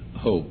faith,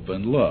 hope,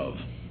 and love.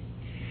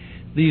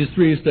 These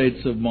three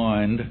states of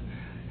mind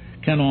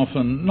can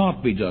often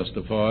not be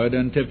justified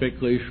and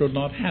typically should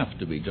not have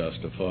to be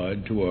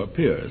justified to our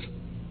peers.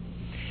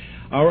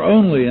 Our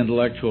only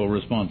intellectual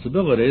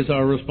responsibilities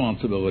are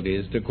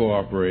responsibilities to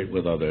cooperate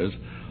with others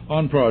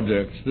on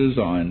projects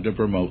designed to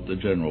promote the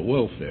general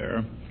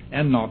welfare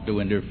and not to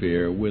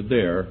interfere with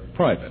their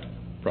private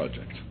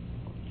projects.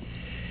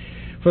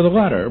 For the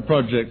latter,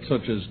 projects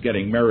such as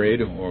getting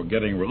married or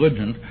getting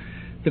religion,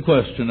 the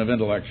question of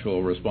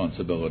intellectual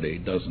responsibility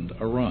doesn't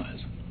arise.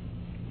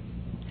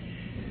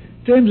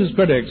 James's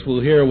critics will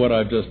hear what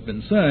I've just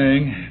been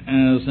saying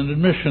as an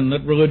admission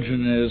that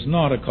religion is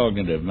not a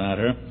cognitive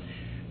matter,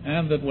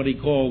 and that what he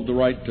called the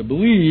right to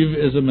believe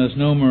is a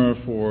misnomer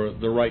for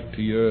the right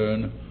to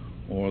yearn,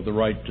 or the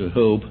right to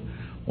hope,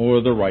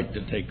 or the right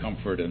to take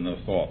comfort in the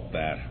thought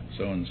that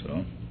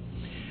so-and-so.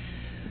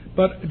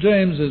 But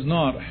James is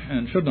not,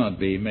 and should not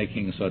be,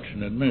 making such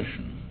an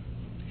admission.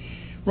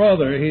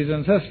 Rather, he's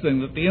insisting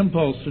that the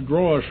impulse to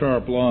draw a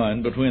sharp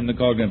line between the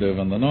cognitive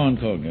and the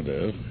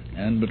non-cognitive,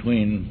 and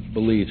between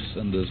beliefs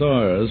and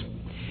desires,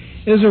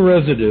 is a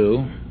residue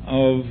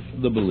of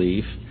the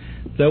belief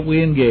that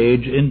we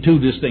engage in two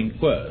distinct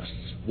quests,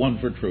 one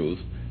for truth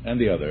and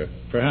the other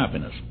for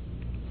happiness.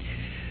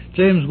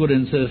 James would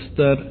insist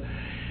that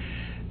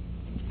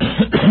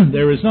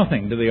there is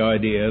nothing to the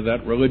idea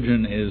that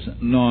religion is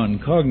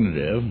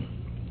non-cognitive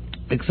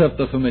except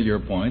the familiar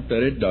point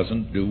that it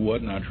doesn't do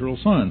what natural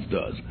science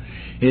does.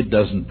 It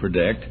doesn't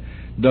predict,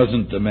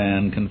 doesn't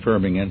demand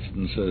confirming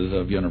instances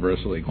of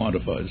universally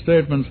quantified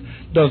statements,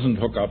 doesn't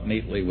hook up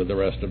neatly with the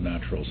rest of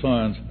natural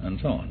science, and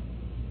so on.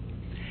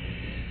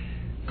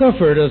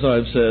 Clifford, as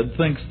I've said,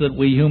 thinks that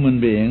we human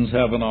beings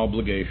have an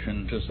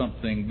obligation to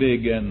something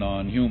big and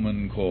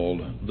non-human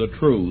called the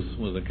truth,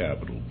 with a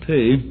capital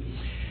T.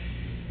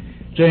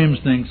 James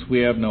thinks we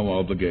have no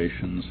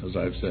obligations, as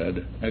I've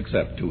said,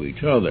 except to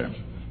each other.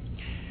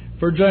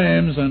 For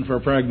James, and for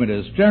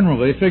pragmatists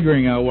generally,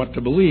 figuring out what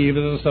to believe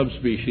is a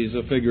subspecies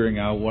of figuring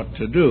out what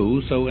to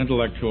do, so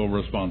intellectual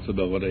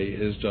responsibility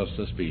is just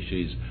a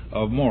species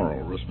of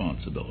moral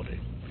responsibility.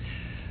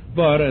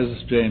 But,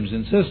 as James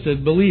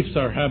insisted, beliefs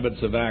are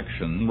habits of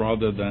action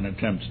rather than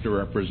attempts to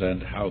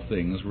represent how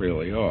things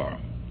really are.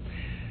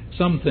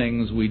 Some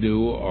things we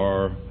do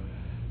are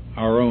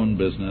our own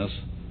business,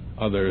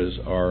 others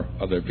are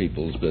other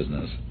people's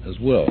business as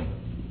well.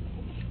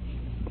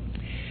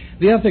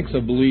 The ethics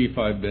of belief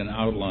I've been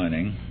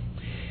outlining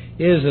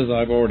is, as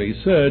I've already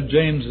said,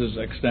 James's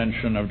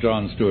extension of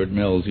John Stuart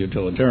Mill's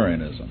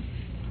utilitarianism.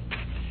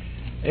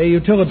 A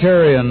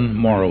utilitarian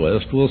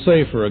moralist will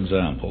say, for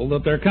example,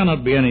 that there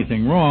cannot be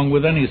anything wrong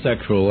with any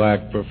sexual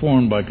act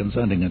performed by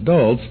consenting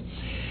adults,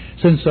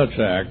 since such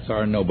acts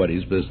are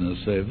nobody's business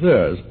save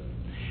theirs.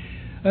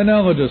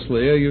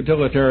 Analogously, a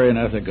utilitarian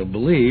ethic of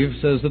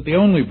belief says that the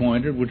only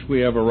point at which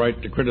we have a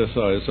right to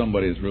criticize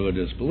somebody's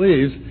religious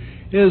beliefs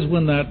is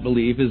when that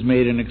belief is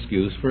made an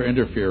excuse for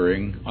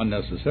interfering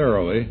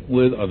unnecessarily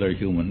with other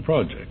human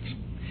projects,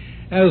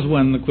 as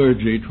when the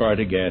clergy try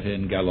to get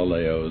in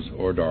Galileo's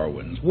or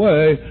Darwin's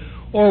way,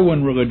 or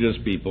when religious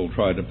people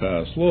try to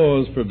pass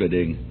laws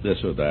forbidding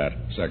this or that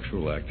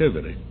sexual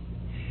activity.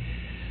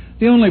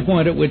 The only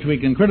point at which we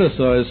can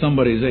criticize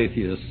somebody's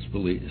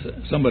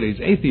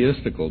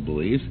atheistical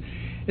beliefs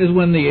is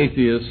when the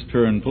atheists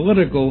turn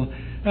political,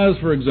 as,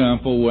 for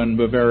example, when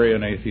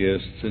Bavarian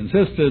atheists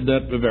insisted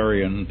that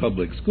Bavarian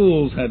public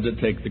schools had to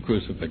take the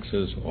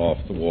crucifixes off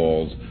the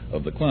walls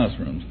of the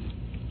classrooms.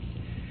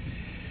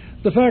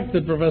 The fact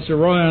that Professor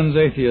Ryan's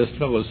atheist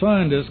fellow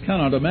scientist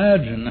cannot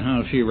imagine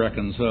how she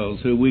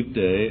reconciles her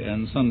weekday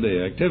and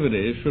Sunday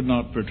activities should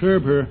not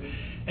perturb her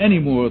any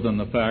more than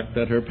the fact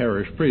that her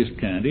parish priest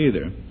can't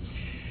either.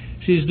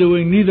 She's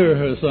doing neither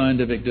her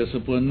scientific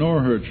discipline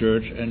nor her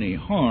church any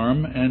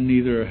harm, and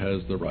neither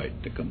has the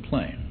right to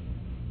complain.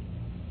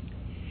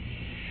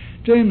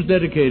 James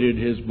dedicated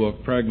his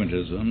book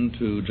Pragmatism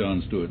to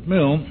John Stuart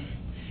Mill,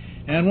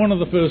 and one of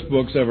the first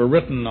books ever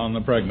written on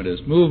the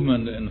pragmatist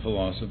movement in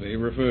philosophy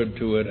referred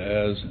to it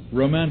as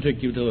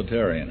romantic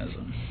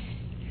utilitarianism.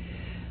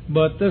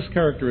 But this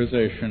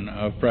characterization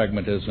of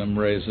pragmatism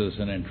raises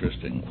an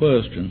interesting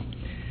question.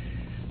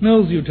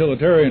 Mill's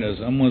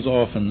utilitarianism was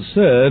often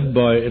said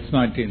by its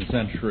 19th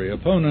century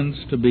opponents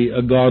to be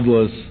a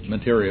godless,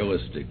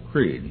 materialistic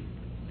creed.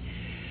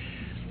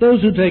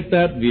 Those who take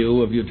that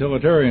view of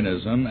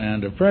utilitarianism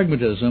and of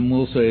pragmatism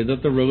will say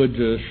that the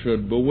religious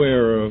should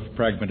beware of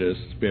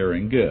pragmatists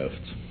bearing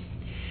gifts.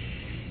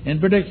 In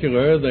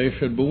particular, they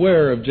should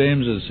beware of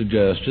James's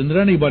suggestion that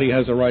anybody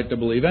has a right to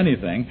believe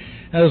anything,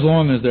 as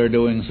long as their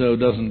doing so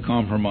doesn't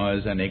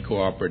compromise any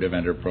cooperative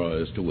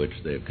enterprise to which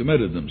they've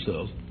committed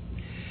themselves.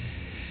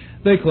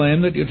 They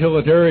claim that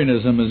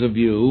utilitarianism is a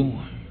view,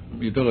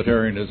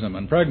 utilitarianism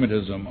and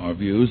pragmatism are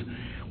views,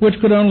 which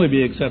could only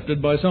be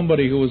accepted by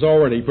somebody who was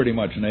already pretty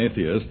much an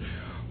atheist,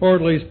 or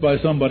at least by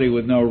somebody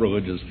with no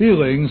religious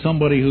feeling,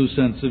 somebody whose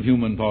sense of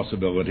human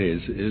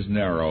possibilities is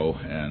narrow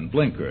and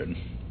blinkered.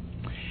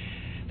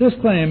 This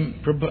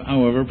claim,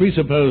 however,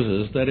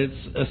 presupposes that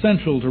it's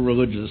essential to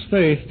religious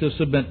faith to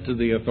submit to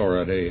the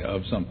authority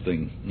of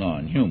something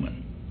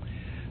non-human.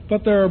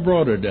 But there are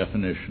broader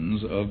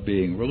definitions of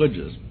being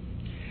religious.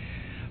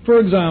 For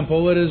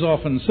example, it is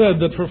often said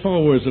that for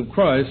followers of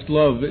Christ,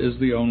 love is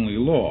the only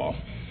law.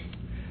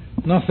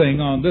 Nothing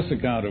on this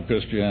account of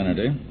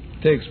Christianity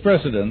takes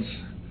precedence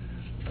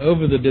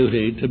over the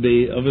duty to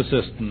be of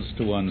assistance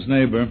to one's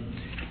neighbor,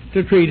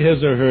 to treat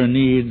his or her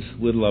needs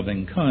with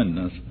loving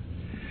kindness.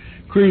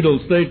 Creedal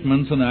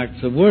statements and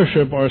acts of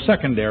worship are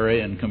secondary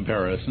in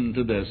comparison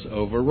to this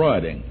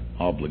overriding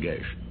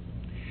obligation.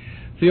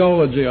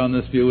 Theology on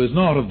this view is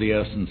not of the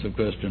essence of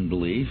Christian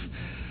belief,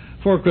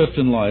 for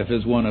Christian life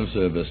is one of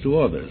service to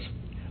others.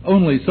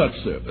 Only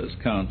such service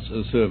counts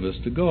as service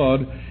to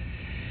God,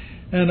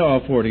 and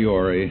a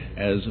fortiori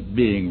as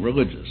being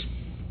religious.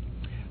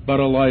 But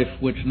a life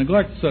which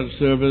neglects such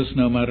service,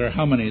 no matter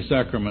how many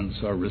sacraments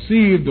are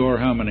received or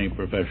how many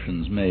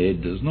professions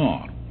made, does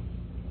not.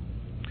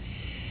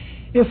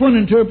 If one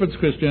interprets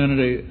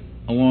Christianity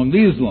along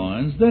these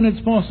lines, then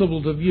it's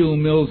possible to view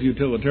Mill's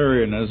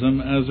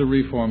utilitarianism as a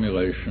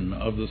reformulation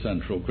of the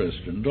central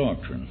Christian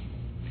doctrine.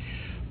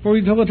 For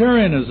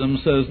utilitarianism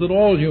says that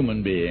all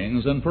human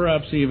beings, and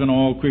perhaps even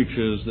all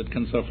creatures that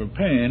can suffer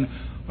pain,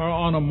 are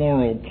on a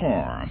moral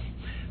par,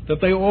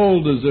 that they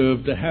all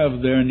deserve to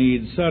have their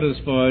needs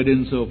satisfied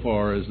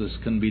insofar as this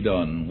can be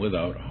done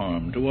without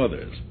harm to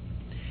others.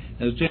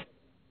 As James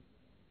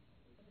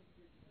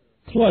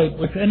plight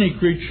which any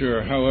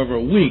creature, however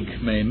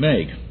weak, may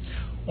make,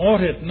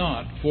 ought it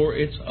not, for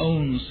its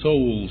own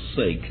soul's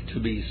sake, to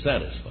be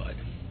satisfied?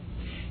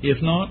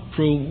 If not,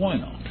 prove why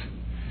not.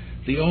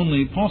 The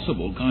only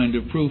possible kind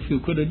of proof you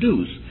could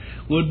adduce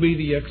would be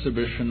the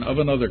exhibition of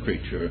another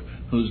creature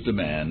whose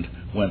demand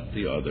went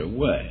the other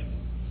way.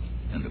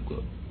 End of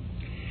quote.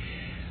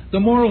 The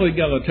moral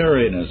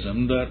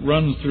egalitarianism that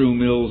runs through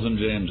Mill's and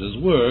James's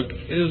work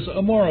is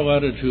a moral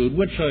attitude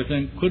which I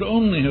think could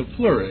only have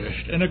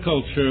flourished in a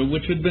culture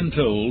which had been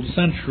told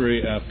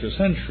century after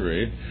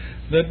century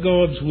that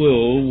God's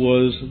will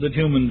was that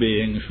human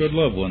beings should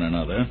love one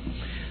another,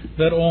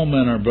 that all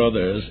men are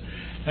brothers,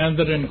 and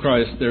that in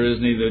Christ there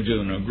is neither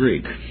Jew nor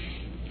Greek.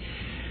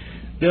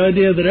 The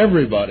idea that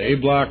everybody,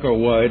 black or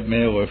white,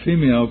 male or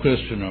female,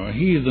 Christian or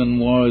heathen,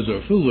 wise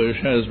or foolish,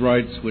 has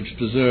rights which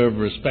deserve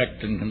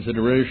respect and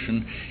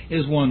consideration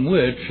is one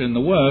which, in the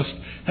West,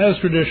 has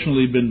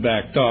traditionally been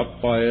backed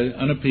up by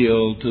an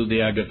appeal to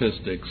the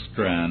agaphistic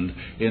strand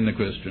in the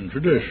Christian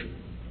tradition.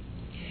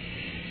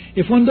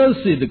 If one does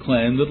see the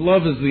claim that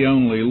love is the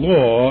only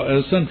law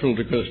as central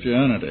to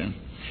Christianity,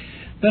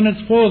 then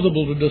it's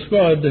plausible to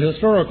describe the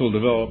historical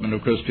development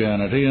of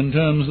Christianity in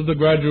terms of the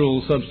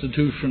gradual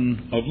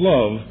substitution of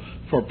love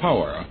for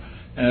power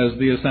as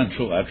the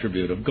essential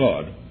attribute of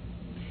God.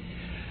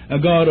 A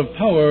God of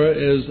power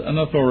is an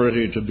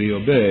authority to be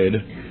obeyed.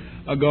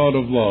 A God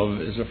of love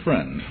is a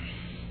friend.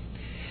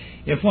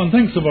 If one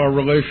thinks of our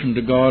relation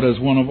to God as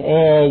one of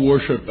awe,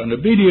 worship, and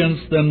obedience,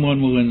 then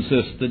one will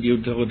insist that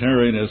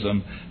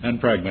utilitarianism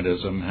and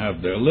pragmatism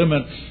have their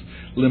limits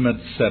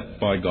set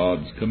by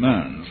God's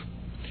commands.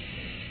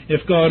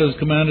 If God has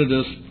commanded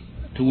us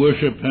to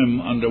worship him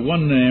under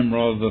one name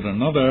rather than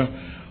another,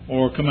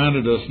 or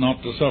commanded us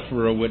not to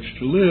suffer a witch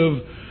to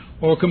live,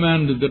 or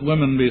commanded that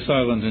women be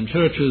silent in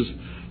churches,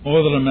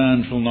 or that a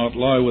man shall not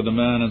lie with a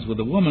man as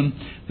with a woman,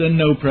 then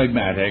no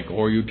pragmatic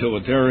or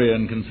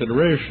utilitarian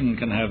consideration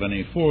can have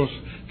any force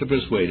to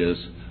persuade us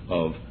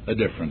of a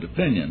different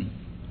opinion.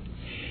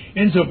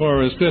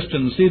 Insofar as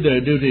Christians see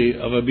their duty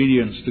of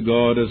obedience to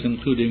God as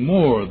including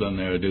more than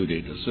their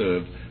duty to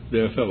serve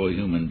their fellow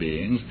human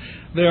beings,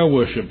 they are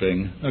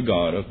worshipping a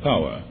God of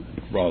power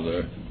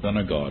rather than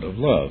a God of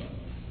love.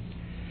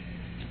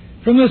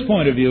 From this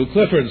point of view,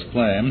 Clifford's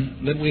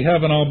claim that we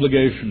have an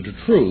obligation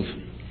to truth,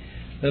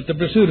 that the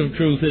pursuit of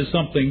truth is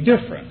something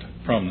different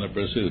from the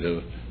pursuit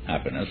of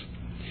happiness,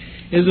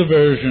 is a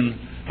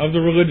version of the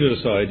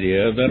religious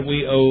idea that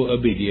we owe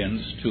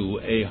obedience to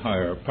a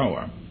higher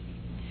power.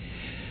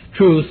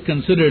 Truth,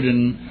 considered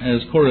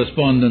as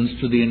correspondence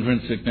to the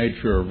intrinsic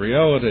nature of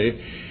reality,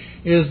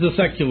 is the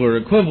secular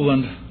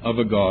equivalent of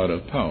a God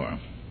of power.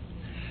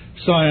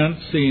 Science,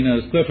 seen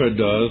as Clifford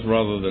does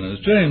rather than as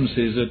James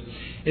sees it,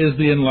 is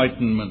the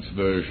Enlightenment's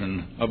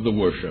version of the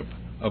worship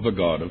of a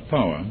God of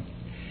power.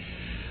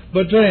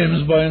 But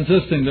James, by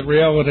insisting that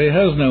reality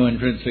has no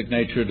intrinsic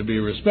nature to be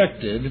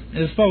respected,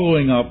 is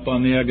following up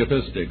on the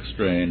agaphistic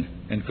strain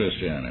in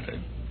Christianity.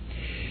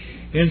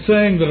 In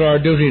saying that our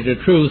duty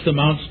to truth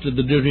amounts to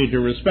the duty to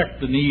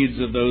respect the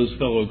needs of those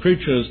fellow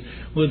creatures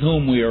with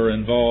whom we are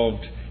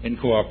involved in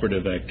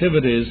cooperative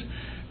activities,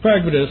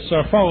 pragmatists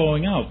are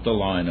following out the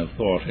line of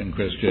thought in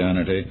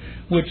Christianity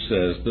which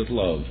says that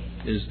love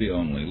is the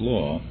only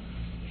law.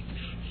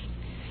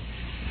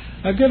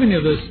 I've given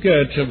you this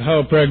sketch of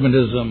how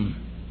pragmatism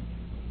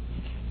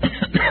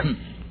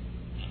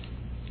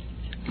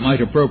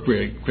might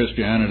appropriate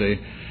Christianity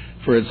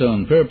for its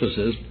own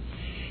purposes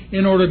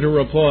in order to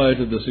reply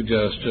to the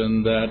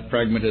suggestion that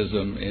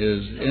pragmatism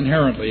is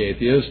inherently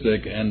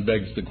atheistic and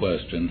begs the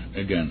question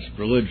against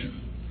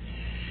religion.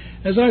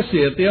 As I see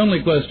it, the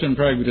only question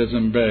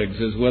pragmatism begs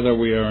is whether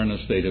we are in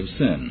a state of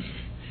sin,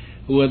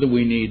 whether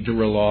we need to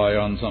rely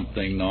on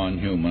something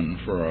non-human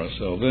for our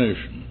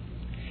salvation.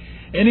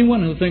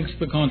 Anyone who thinks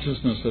the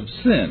consciousness of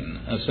sin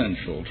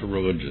essential to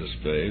religious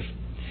faith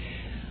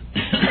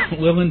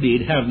will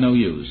indeed have no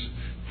use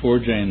for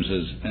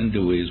James's and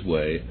Dewey's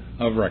way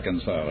of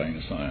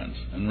reconciling science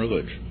and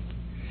religion.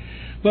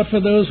 But for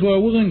those who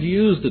are willing to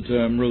use the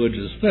term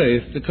religious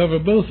faith to cover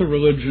both a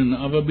religion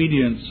of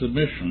obedient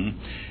submission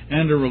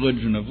and a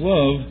religion of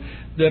love,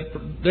 that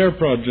their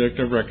project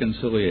of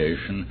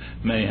reconciliation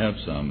may have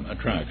some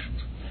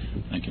attractions.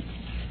 Thank you.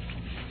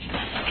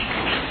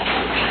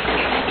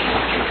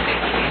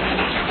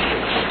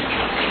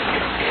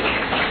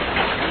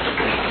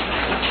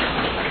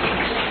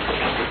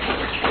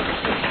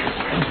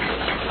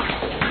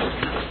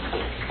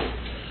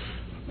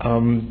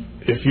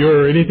 If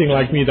you're anything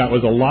like me, that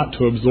was a lot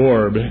to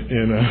absorb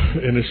in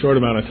a short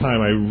amount of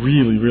time. I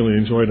really, really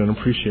enjoyed and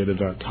appreciated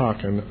that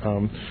talk, and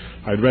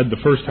I'd read the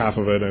first half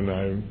of it, and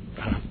I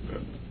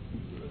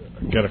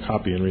get a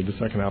copy and read the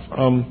second half.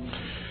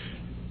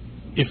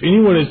 If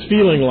anyone is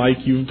feeling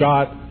like you've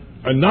got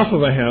enough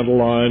of a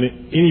handle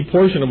on any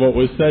portion of what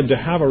was said to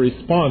have a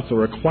response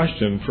or a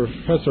question,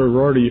 Professor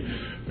Rorty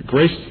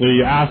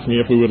graciously asked me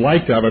if we would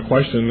like to have a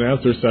question and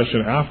answer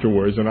session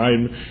afterwards, and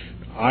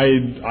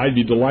I'd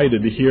be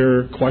delighted to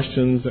hear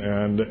questions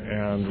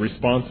and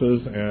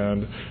responses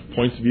and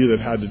points of view that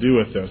had to do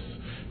with this.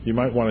 You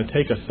might want to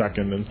take a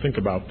second and think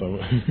about them.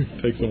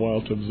 It takes a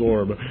while to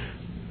absorb.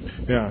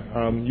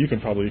 Yeah, you can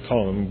probably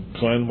call him.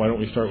 Glenn, why don't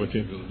we start with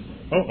you?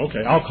 Oh,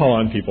 okay, I'll call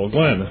on people.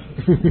 Glenn.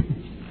 Can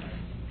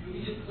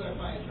you just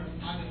clarify the term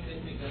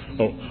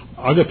agapistic?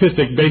 Oh,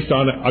 agapistic based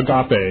on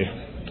agape.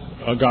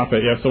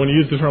 Agape, yeah. So when you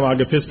use the term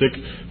agapistic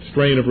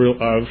strain of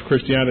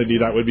Christianity,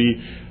 that would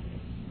be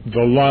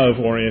the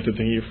love-oriented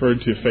thing. You referred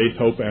to faith,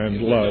 hope,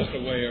 and love. It's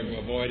just a way of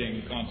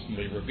avoiding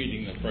constantly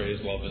repeating the phrase,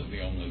 love is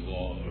the only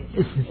law,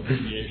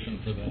 abbreviation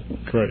for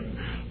that. Great.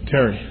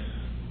 Terry.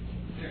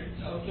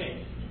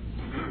 Okay.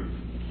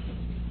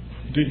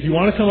 Do you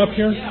want to come up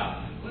here?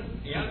 Yeah,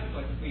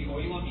 but you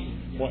want me?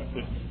 What?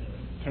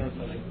 Terrence.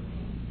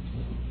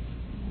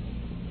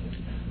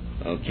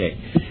 Okay.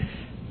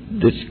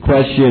 This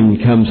question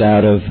comes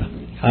out of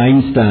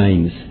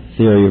Einstein's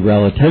theory of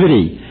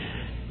relativity,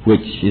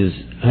 which is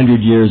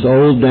 100 years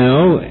old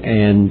now,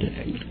 and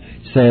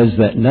says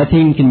that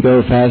nothing can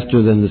go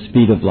faster than the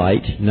speed of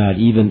light, not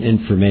even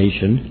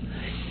information.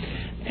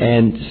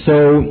 And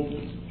so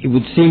it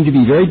would seem to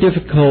be very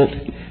difficult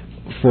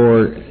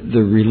for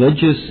the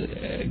religious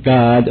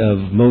God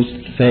of most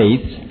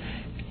faiths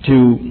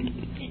to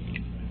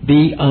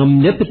be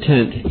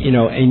omnipotent,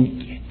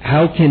 and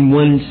how can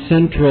one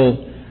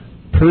central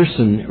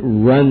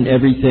person run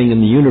everything in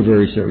the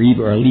universe, or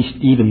at least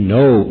even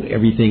know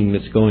everything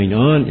that's going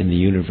on in the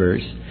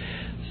universe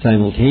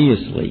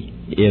simultaneously,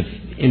 if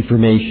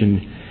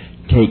information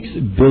takes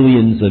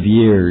billions of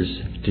years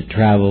to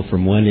travel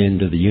from one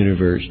end of the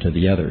universe to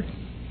the other?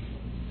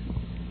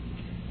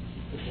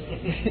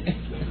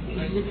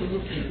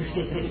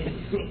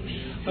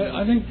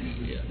 I think,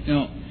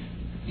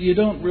 you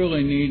don't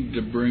really need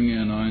to bring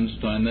in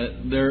Einstein.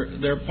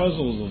 There are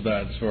puzzles of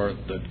that sort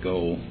that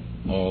go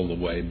all the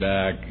way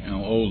back.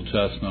 Old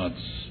chestnuts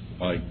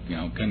like,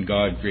 can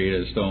God create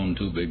a stone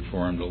too big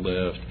for him to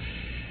lift?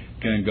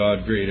 Can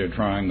God create a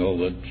triangle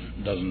that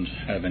doesn't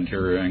have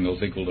interior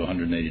angles equal to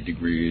 180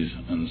 degrees,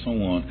 and so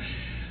on?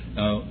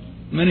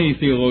 Many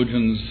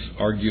theologians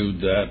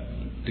argued that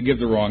to give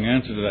the wrong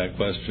answer to that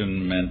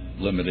question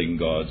meant limiting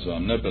God's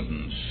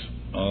omnipotence.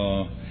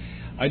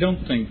 I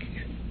don't think,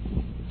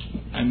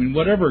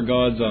 whatever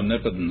God's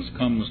omnipotence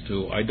comes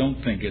to, I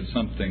don't think it's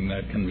something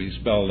that can be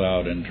spelled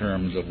out in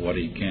terms of what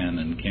he can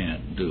and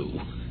can't do.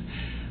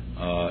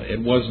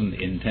 It wasn't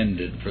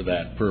intended for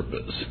that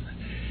purpose.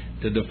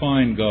 To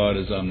define God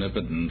as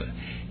omnipotent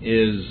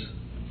is,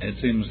 it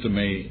seems to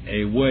me,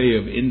 a way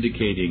of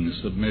indicating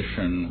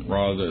submission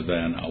rather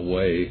than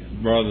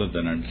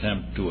an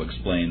attempt to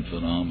explain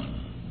phenomena.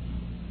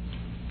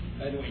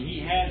 By the way, he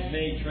has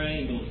made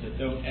triangles that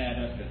don't add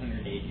up to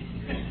 180.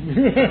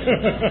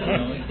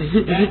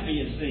 That'd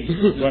be a thing.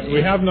 But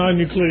we have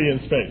non-Euclidean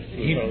space.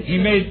 He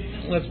made,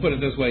 let's put it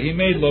this way, he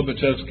made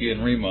Lobachevsky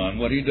and Riemann.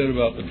 What he did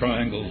about the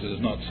triangles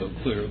is not so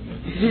clear.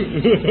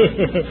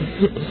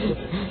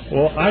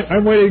 Well,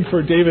 I'm waiting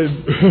for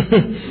David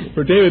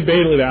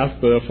Bailey to ask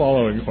the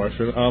following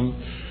question.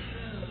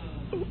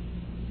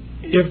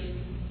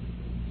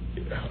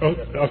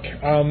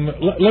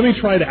 Let me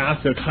try to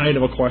ask a kind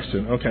of a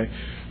question. Okay,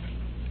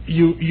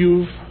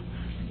 you've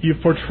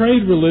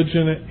portrayed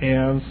religion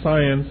and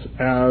science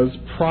as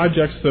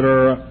projects that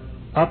are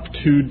up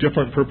to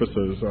different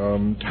purposes,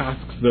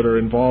 tasks that are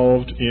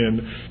involved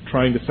in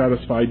trying to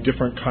satisfy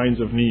different kinds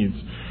of needs.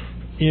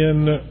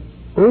 In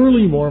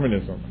early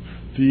Mormonism,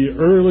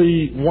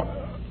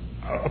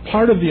 a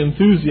part of the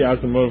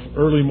enthusiasm of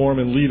early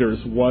Mormon leaders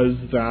was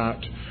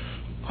that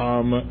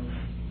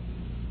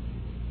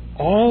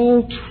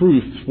all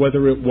truth,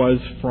 whether it was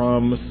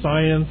from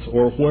science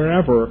or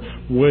wherever,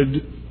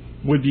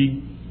 would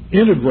be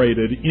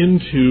integrated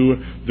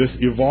into this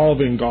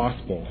evolving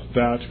gospel,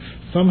 that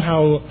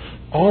somehow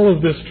all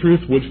of this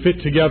truth would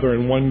fit together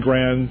in one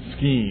grand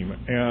scheme,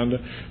 and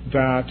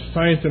that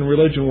science and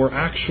religion were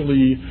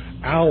actually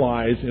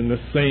allies in the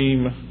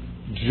same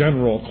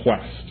general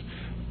quest.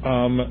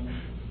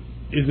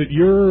 Is it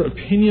your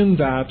opinion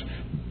that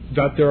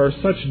there are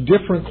such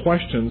different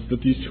questions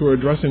that these two are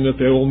addressing that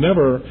they will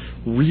never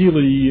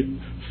really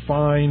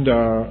find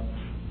a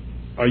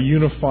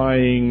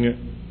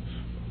unifying,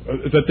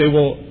 that they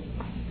will,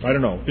 I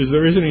don't know, is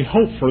there any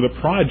hope for the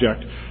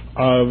project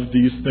of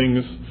these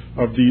things,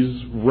 of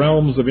these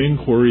realms of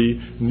inquiry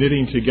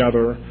knitting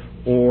together,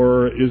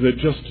 or is it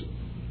just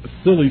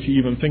silly to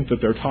even think that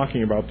they're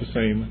talking about the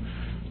same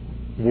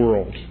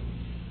world?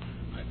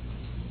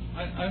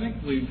 I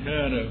think we've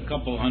had a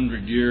couple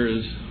hundred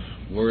years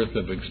worth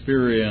of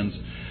experience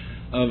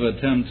of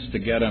attempts to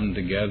get them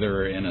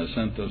together in a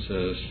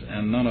synthesis,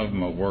 and none of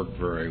them have worked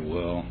very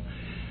well.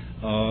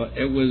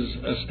 It was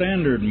a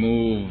standard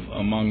move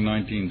among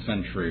 19th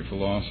century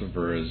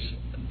philosophers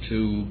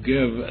to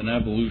give an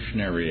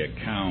evolutionary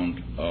account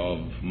of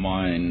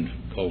mind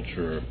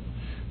culture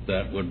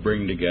that would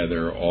bring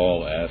together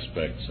all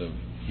aspects of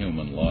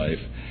human life.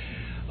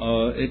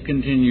 It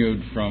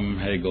continued from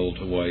Hegel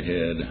to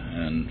Whitehead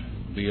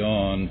and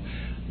beyond.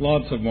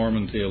 Lots of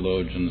Mormon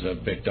theologians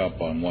have picked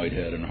up on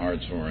Whitehead and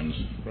Hartshorne's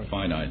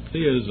finite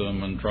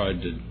theism and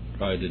tried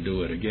to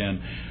do it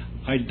again.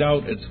 I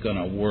doubt it's going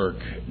to work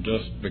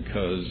just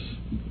because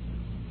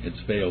it's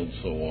failed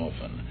so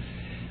often.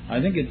 I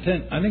think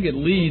it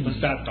leads.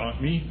 Does that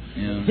daunt me?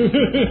 Yeah.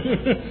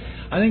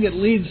 I think it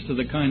leads to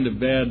the kind of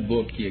bad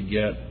book you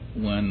get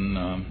when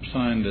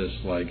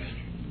scientists like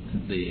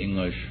the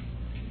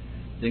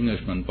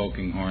Englishman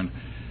Polkinghorne.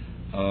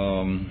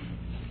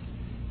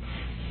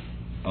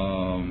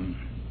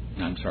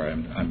 I'm sorry,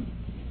 I'm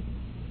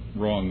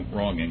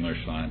wrong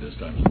English scientist.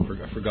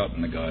 I've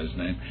forgotten the guy's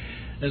name.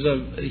 There's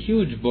a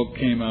huge book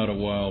came out a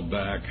while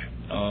back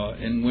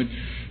in which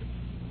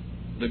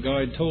the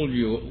guy told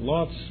you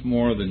lots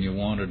more than you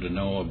wanted to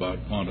know about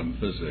quantum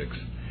physics,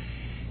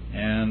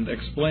 and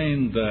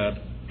explained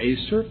that a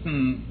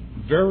certain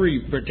very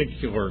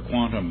particular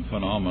quantum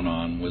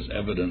phenomenon was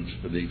evidence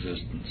for the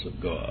existence of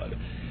God.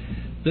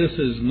 This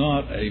is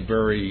not a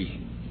very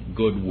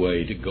good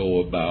way to go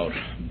about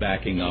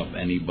backing up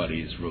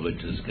anybody's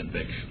religious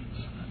convictions.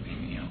 I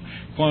mean,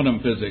 quantum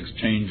physics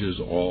changes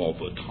all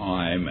the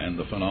time, and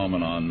the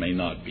phenomenon may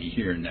not be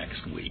here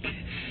next week.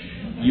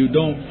 You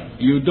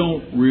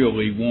don't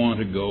really want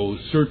to go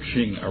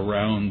searching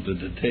around the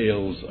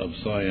details of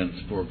science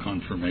for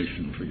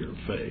confirmation for your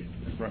faith.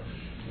 Right.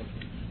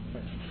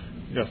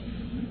 Yes. Is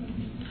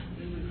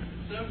it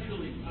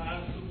conceptually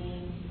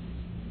possible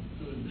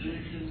to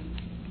envision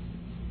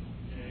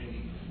a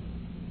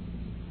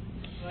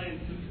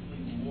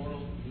scientifically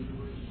moral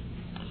universe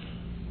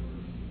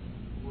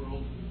or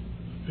world?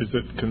 Is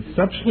it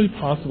conceptually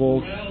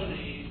possible?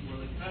 Morality, or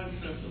the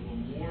concept of a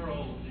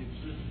moral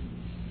existence,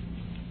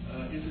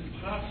 is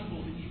it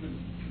possible to even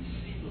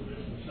conceive of it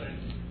in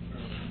scientific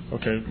terms?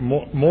 Okay,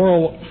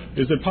 moral.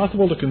 Is it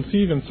possible to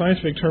conceive in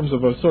scientific terms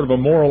of a sort of a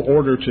moral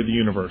order to the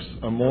universe,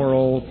 a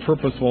moral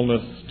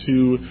purposefulness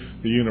to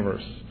the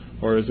universe,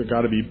 or has it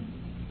got to be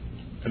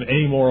an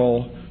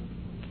amoral?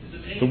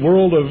 The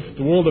world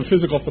of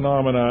physical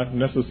phenomena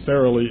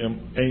necessarily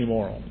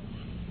amoral.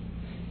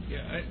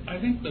 Yeah, I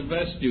think the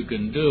best you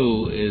can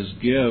do is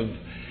give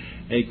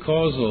a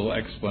causal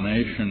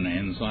explanation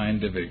in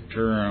scientific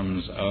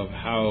terms of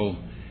how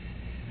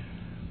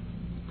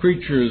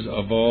creatures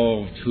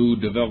evolved who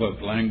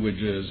developed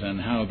languages,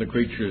 and how the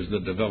creatures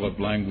that developed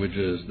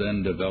languages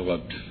then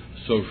developed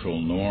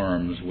social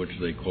norms, which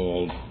they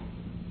called,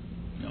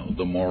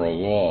 the moral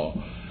law.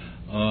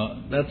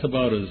 That's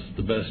about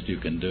the best you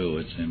can do,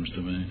 it seems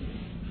to me.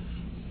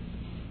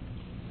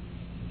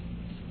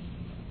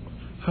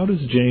 How does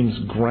James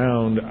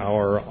ground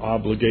our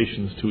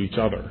obligations to each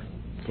other,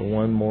 the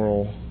one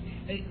moral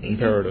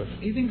imperative?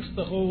 He thinks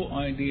the whole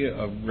idea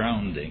of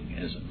grounding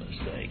is a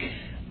mistake.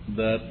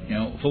 That,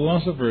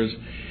 philosophers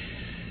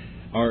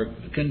are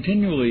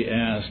continually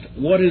asked,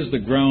 what is the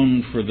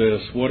ground for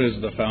this? What is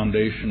the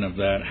foundation of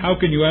that? How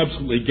can you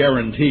absolutely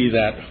guarantee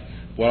that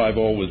what I've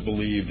always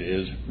believed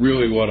is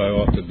really what I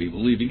ought to be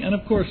believing? And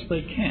of course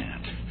they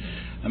can't.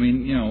 I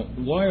mean,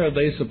 why are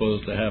they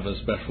supposed to have a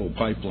special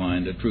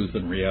pipeline to truth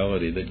and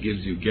reality that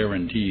gives you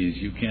guarantees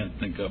you can't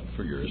think up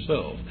for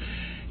yourself?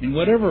 And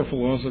whatever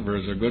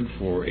philosophers are good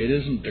for, it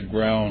isn't to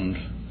ground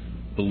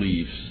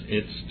beliefs.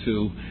 It's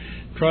to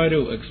try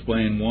to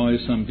explain why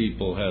some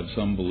people have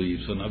some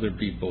beliefs and other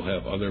people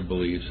have other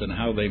beliefs, and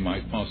how they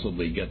might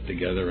possibly get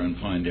together and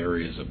find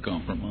areas of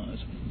compromise.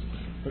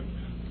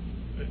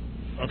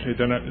 Okay,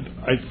 then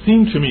it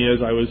seemed to me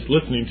as I was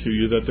listening to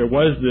you that there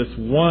was this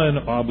one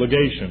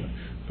obligation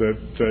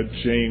that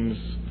James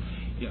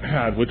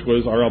had, which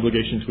was our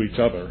obligation to each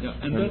other. Yeah,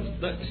 and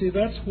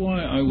that's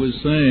why I was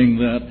saying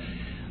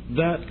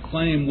that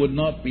claim would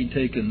not be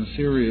taken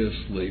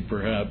seriously,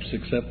 perhaps,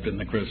 except in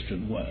the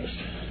Christian West.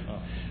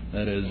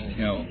 That is,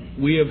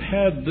 we have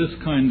had this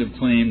kind of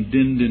claim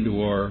dinned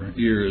into our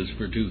ears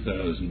for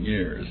 2,000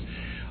 years.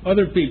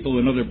 Other people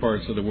in other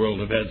parts of the world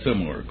have had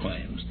similar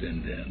claims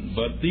dinned in,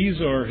 but these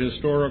are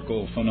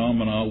historical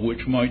phenomena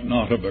which might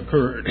not have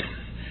occurred.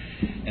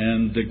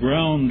 And the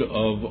ground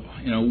of,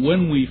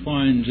 when we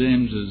find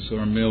James's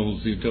or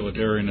Mill's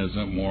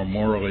utilitarianism or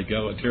moral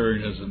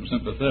egalitarianism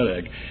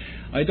sympathetic,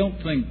 I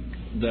don't think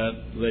that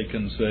they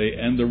can say,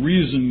 and the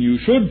reason you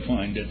should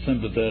find it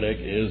sympathetic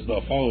is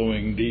the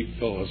following deep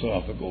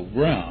philosophical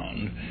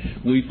ground.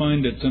 We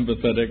find it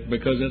sympathetic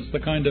because it's the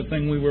kind of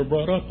thing we were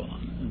brought up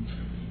on.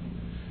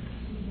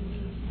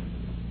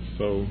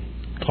 So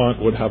Kant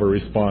would have a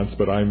response,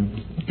 but I'm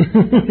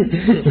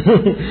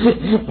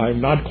I'm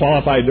not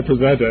qualified to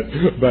present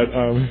it. But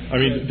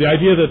the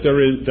idea that there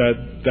is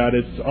that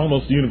it's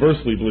almost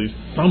universally believed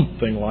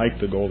something like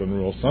the Golden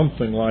Rule,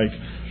 something like.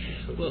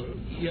 Well,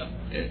 yeah,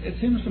 it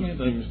seems to me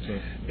that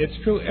it's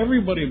true.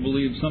 Everybody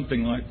believes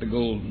something like the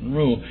Golden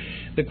Rule.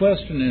 The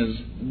question is,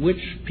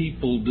 which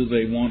people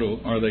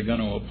are they going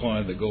to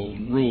apply the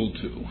Golden Rule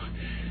to?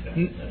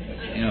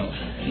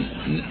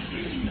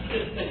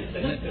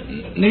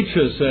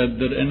 Nietzsche said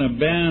that in a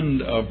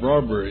band of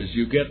robbers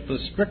you get the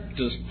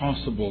strictest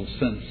possible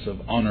sense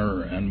of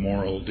honor and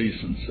moral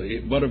decency,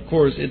 but of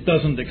course it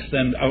doesn't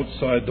extend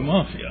outside the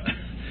mafia.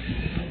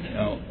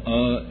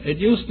 It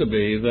used to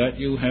be that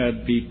you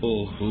had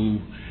people who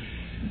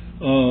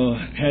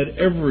had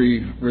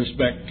every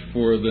respect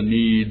for the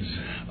needs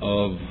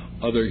of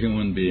other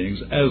human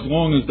beings as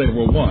long as they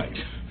were white.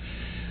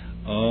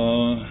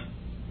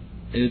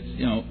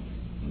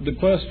 The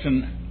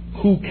question,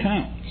 who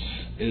counts,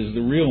 is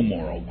the real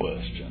moral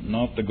question,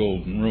 not the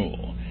Golden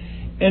Rule.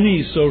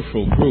 Any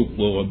social group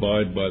will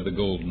abide by the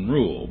Golden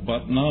Rule,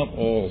 but not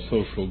all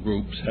social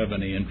groups have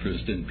any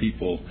interest in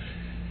people,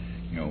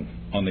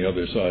 on the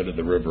other side of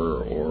the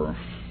river or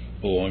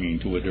belonging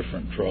to a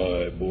different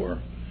tribe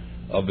or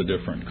of a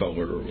different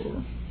color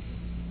or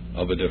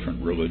of a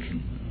different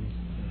religion.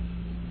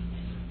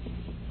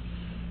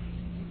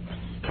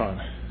 Con.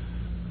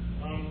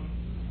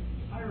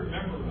 I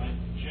remember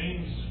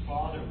James'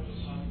 father was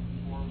some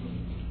form of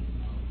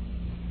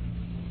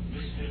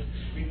mystic,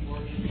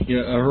 Swedenborgian.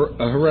 Yeah,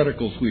 a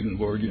heretical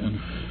Swedenborgian.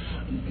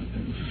 Could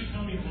you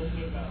tell me a little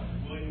bit about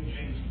William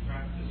James'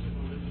 practice of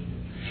religion?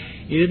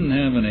 He didn't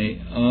have any.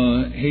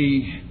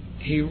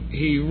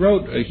 He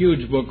wrote a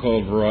huge book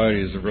called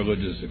Varieties of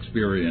Religious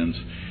Experience,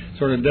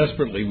 sort of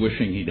desperately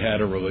wishing he'd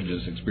had a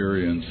religious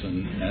experience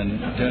and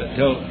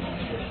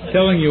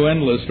telling you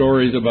endless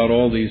stories about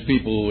all these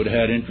people who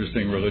had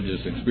interesting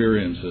religious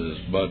experiences,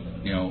 but,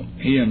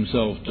 he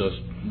himself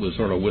just was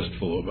sort of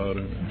wistful about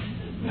it.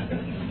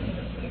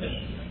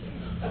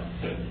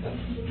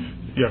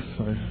 Yes.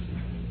 Well,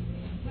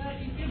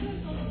 you give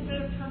us a little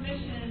bit of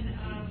permission,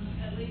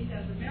 at least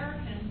as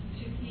Americans,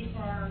 to keep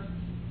our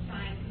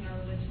science and our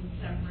religion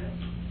separate.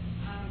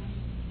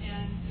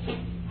 And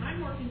I'm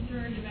more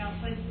concerned about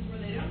places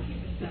where they don't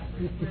keep it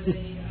separate, where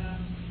they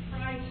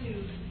try to,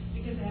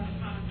 because they have a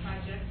common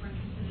project, for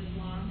instance in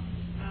Islam.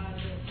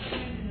 The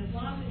trend in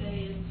Islam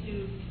today is to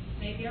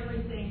make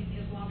everything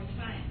Islamic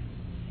science.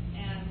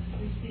 And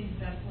we've seen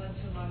that's led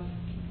to a lot of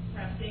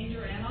perhaps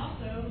danger and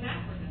also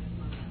backwardness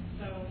among us.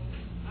 So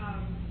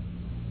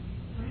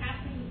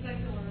perhaps in the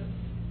secular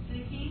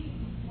thinking,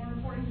 more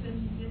important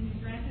than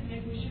granted,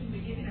 maybe we shouldn't be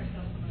giving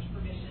ourselves so much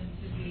permission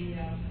to be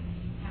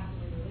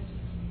happily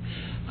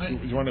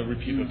religious. Do you want to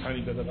repeat a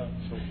tiny bit of that?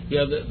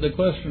 Yeah, the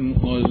question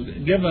was,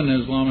 given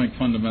Islamic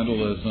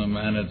fundamentalism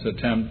and its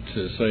attempt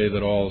to say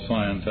that all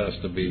science has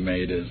to be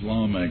made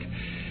Islamic,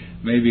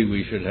 maybe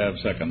we should have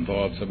second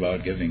thoughts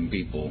about giving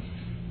people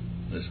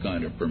this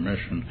kind of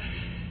permission.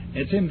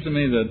 It seems to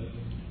me that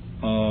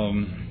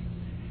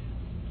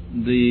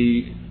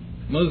the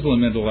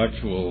Muslim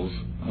intellectuals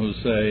who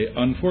say,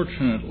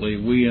 unfortunately,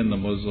 we in the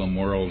Muslim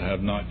world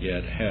have not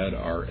yet had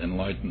our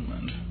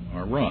enlightenment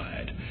are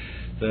right.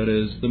 That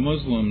is, the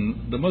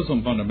Muslim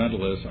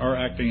fundamentalists are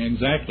acting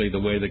exactly the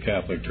way the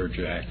Catholic Church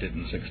acted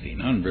in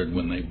 1600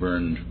 when they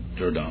burned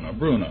Giordano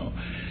Bruno.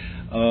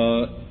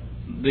 The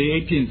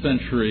 18th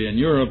century in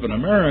Europe and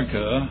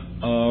America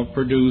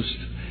produced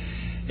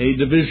a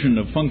division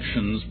of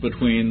functions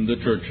between the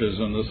churches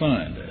and the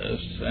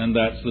scientists, and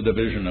that's the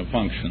division of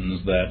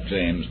functions that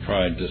James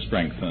tried to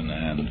strengthen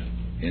and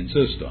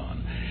insist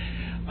on.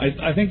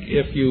 I think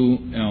if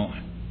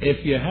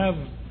you have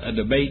a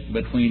debate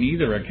between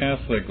either a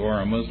Catholic or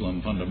a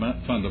Muslim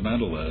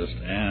fundamentalist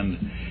and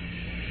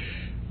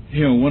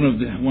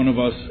one of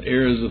us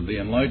heirs of the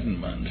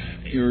Enlightenment,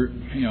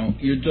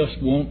 you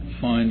just won't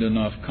find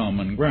enough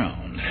common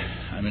ground.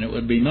 I mean, it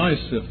would be nice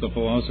if the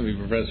philosophy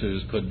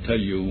professors could tell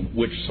you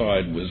which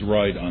side was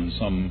right on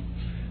some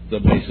the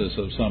basis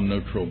of some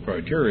neutral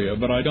criteria,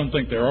 but I don't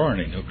think there are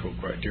any neutral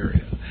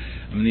criteria.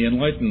 I mean, the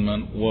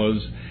Enlightenment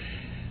was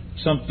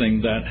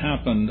something that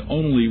happened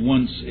only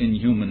once in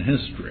human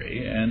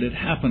history, and it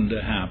happened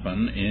to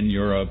happen in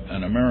Europe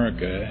and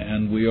America,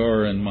 and we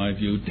are, in my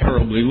view,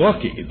 terribly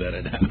lucky that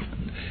it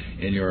happened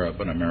in Europe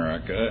and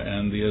America,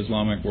 and the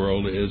Islamic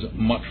world is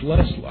much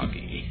less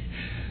lucky.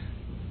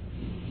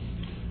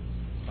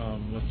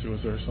 Let's see,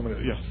 was there somebody?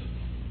 Yes.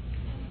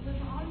 With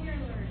all your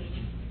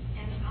learning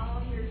and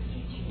all your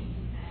teaching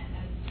at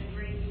the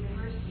great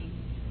university,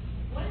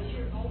 what is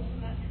your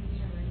ultimate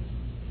concern?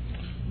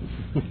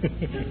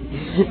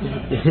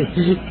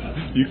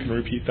 You can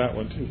repeat that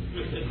one too.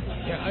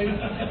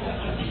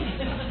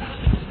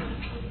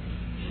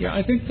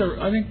 I think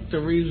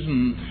the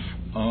reason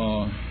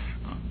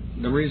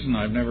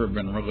I've never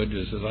been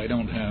religious is I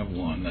don't have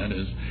one. That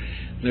is,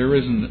 there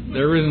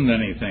isn't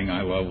anything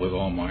I love with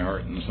all my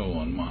heart and soul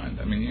and mind.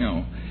 I mean,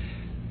 you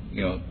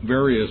know,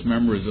 various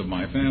members of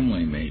my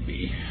family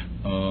maybe,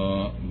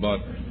 but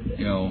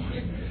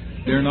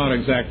they're not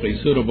exactly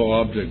suitable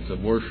objects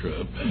of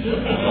worship.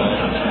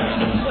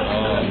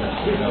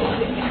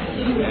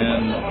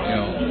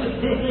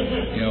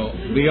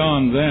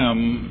 Beyond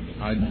them,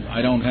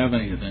 I don't have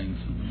anything.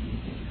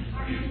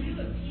 Are you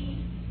a peace?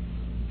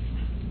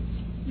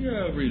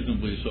 Yeah,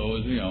 reasonably so.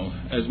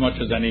 As much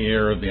as any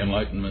heir of the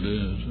Enlightenment is. Do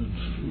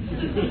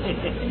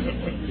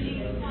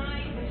you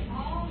find with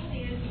all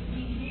these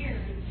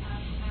years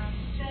of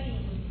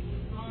studying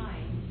people's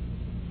minds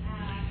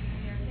and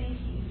their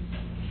thinking,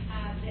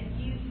 that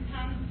you've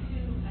come to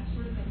a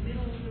sort of a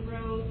middle of the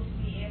road to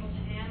be able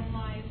to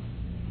analyze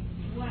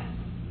what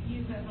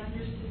you have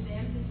understood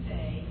them to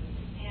say,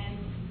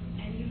 and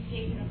you've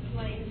taken a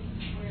place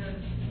where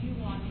you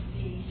want to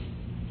be,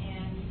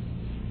 and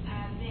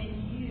then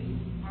you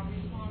are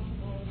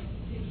responsible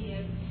to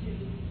give to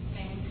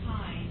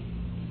mankind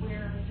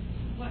where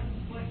what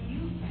you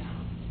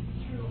found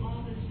through all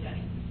this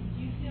study?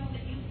 Do you feel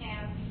that you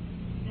have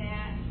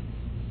that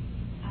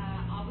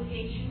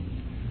obligation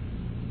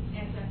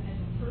as a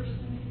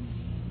person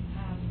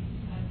of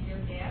your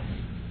death?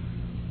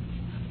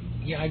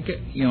 Yeah, I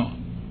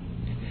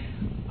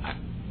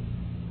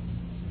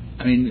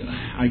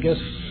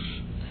guess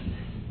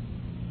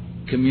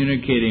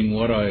communicating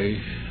what I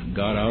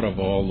got out of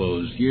all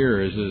those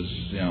years is,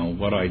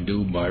 what I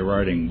do by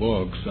writing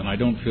books, and I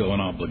don't feel an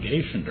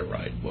obligation to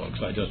write books.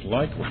 I just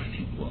like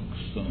writing books,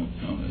 so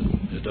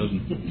it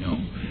doesn't,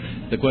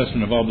 the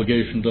question of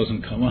obligation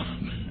doesn't come up.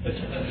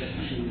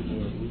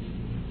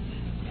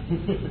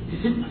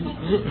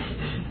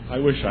 I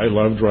wish I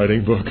loved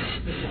writing books.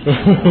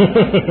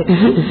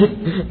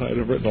 I'd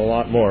have written a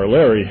lot more.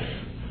 Larry.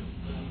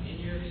 In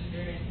your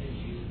experience, have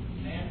you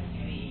met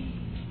any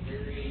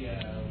very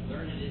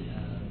learned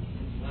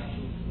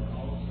intellectuals who are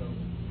also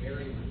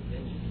very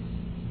religious?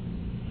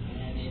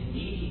 And in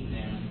meeting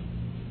them,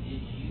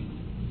 did you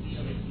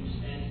feel that you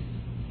sensed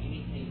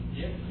anything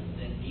different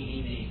than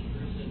meeting a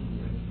person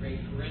with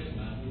great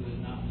charisma who was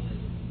not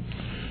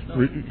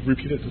religious?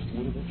 Repeat it just a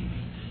little bit.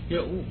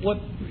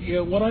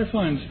 What I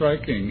find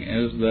striking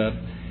is that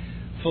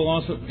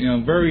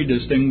very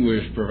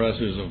distinguished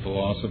professors of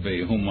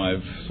philosophy whom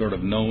I've sort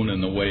of known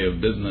in the way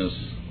of business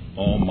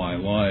all my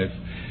life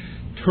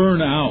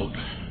turn out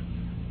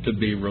to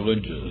be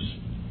religious.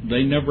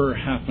 They never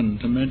happen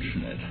to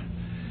mention it,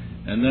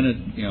 and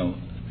then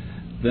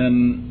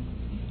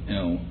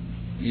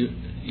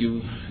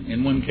you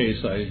in one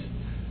case I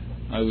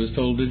was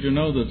told, did you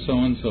know that so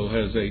and so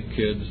has 8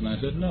 kids? And I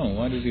said, no.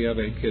 Why does he have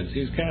 8 kids?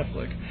 He's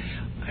Catholic.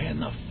 I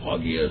hadn't the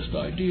foggiest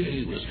idea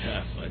he was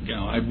Catholic.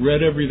 I'd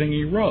read everything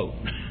he wrote,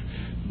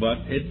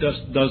 but it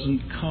just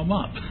doesn't come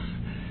up.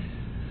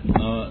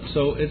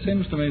 So it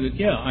seems to me that,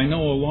 I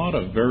know a lot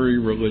of very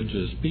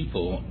religious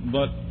people,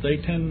 but they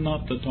tend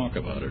not to talk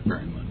about it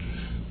very much.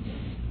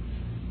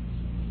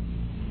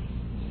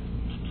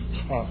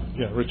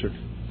 Richard.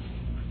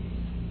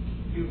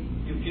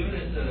 You've given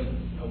us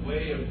a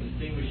way of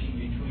distinguishing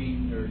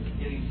between, or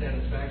getting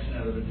satisfaction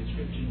out of a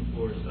description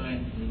for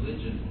science and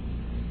religion.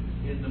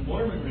 In the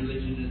Mormon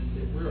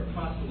religion, we're a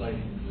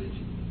proselyting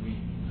religion. We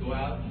go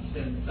out and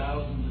send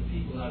thousands of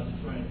people out to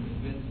try and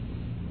convince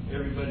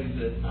everybody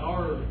that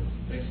our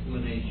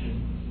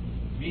explanation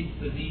meets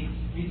the needs,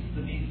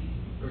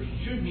 or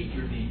should meet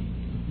your needs.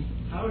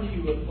 How do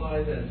you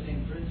apply that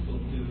same principle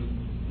to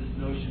this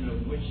notion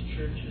of which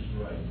church is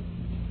right,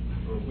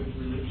 or which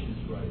religion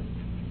is right,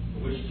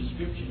 or which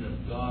description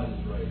of God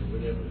is right, or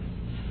whatever?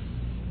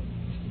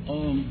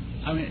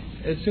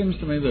 It seems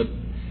to me that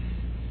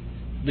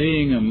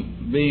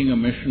being a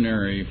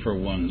missionary for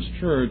one's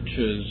church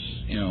is,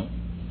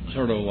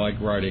 sort of like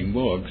writing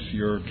books.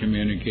 You're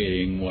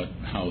communicating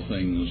how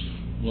things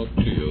look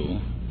to you,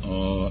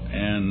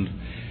 and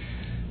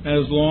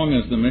as long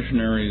as the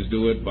missionaries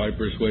do it by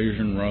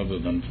persuasion rather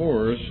than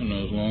force, and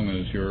as long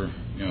as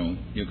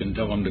you can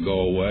tell them to go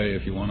away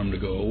if you want them to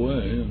go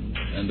away,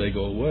 and they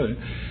go away,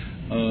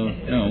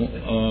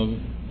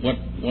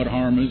 what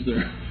harm is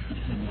there?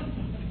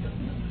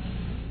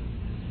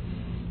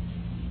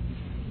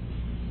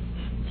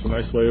 It's a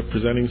nice way of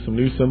presenting some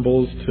new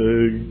symbols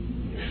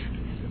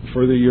to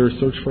further your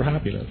search for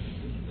happiness.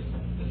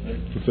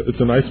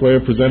 It's a nice way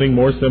of presenting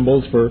more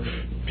symbols for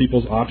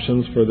people's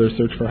options for their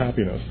search for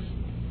happiness.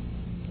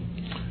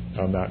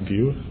 On that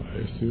view, I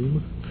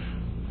assume.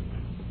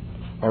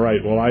 All right.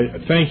 Well, I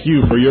thank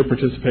you for your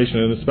participation,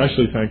 and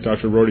especially thank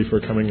Dr. Rorty for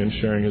coming and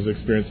sharing his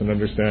experience and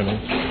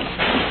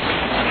understanding.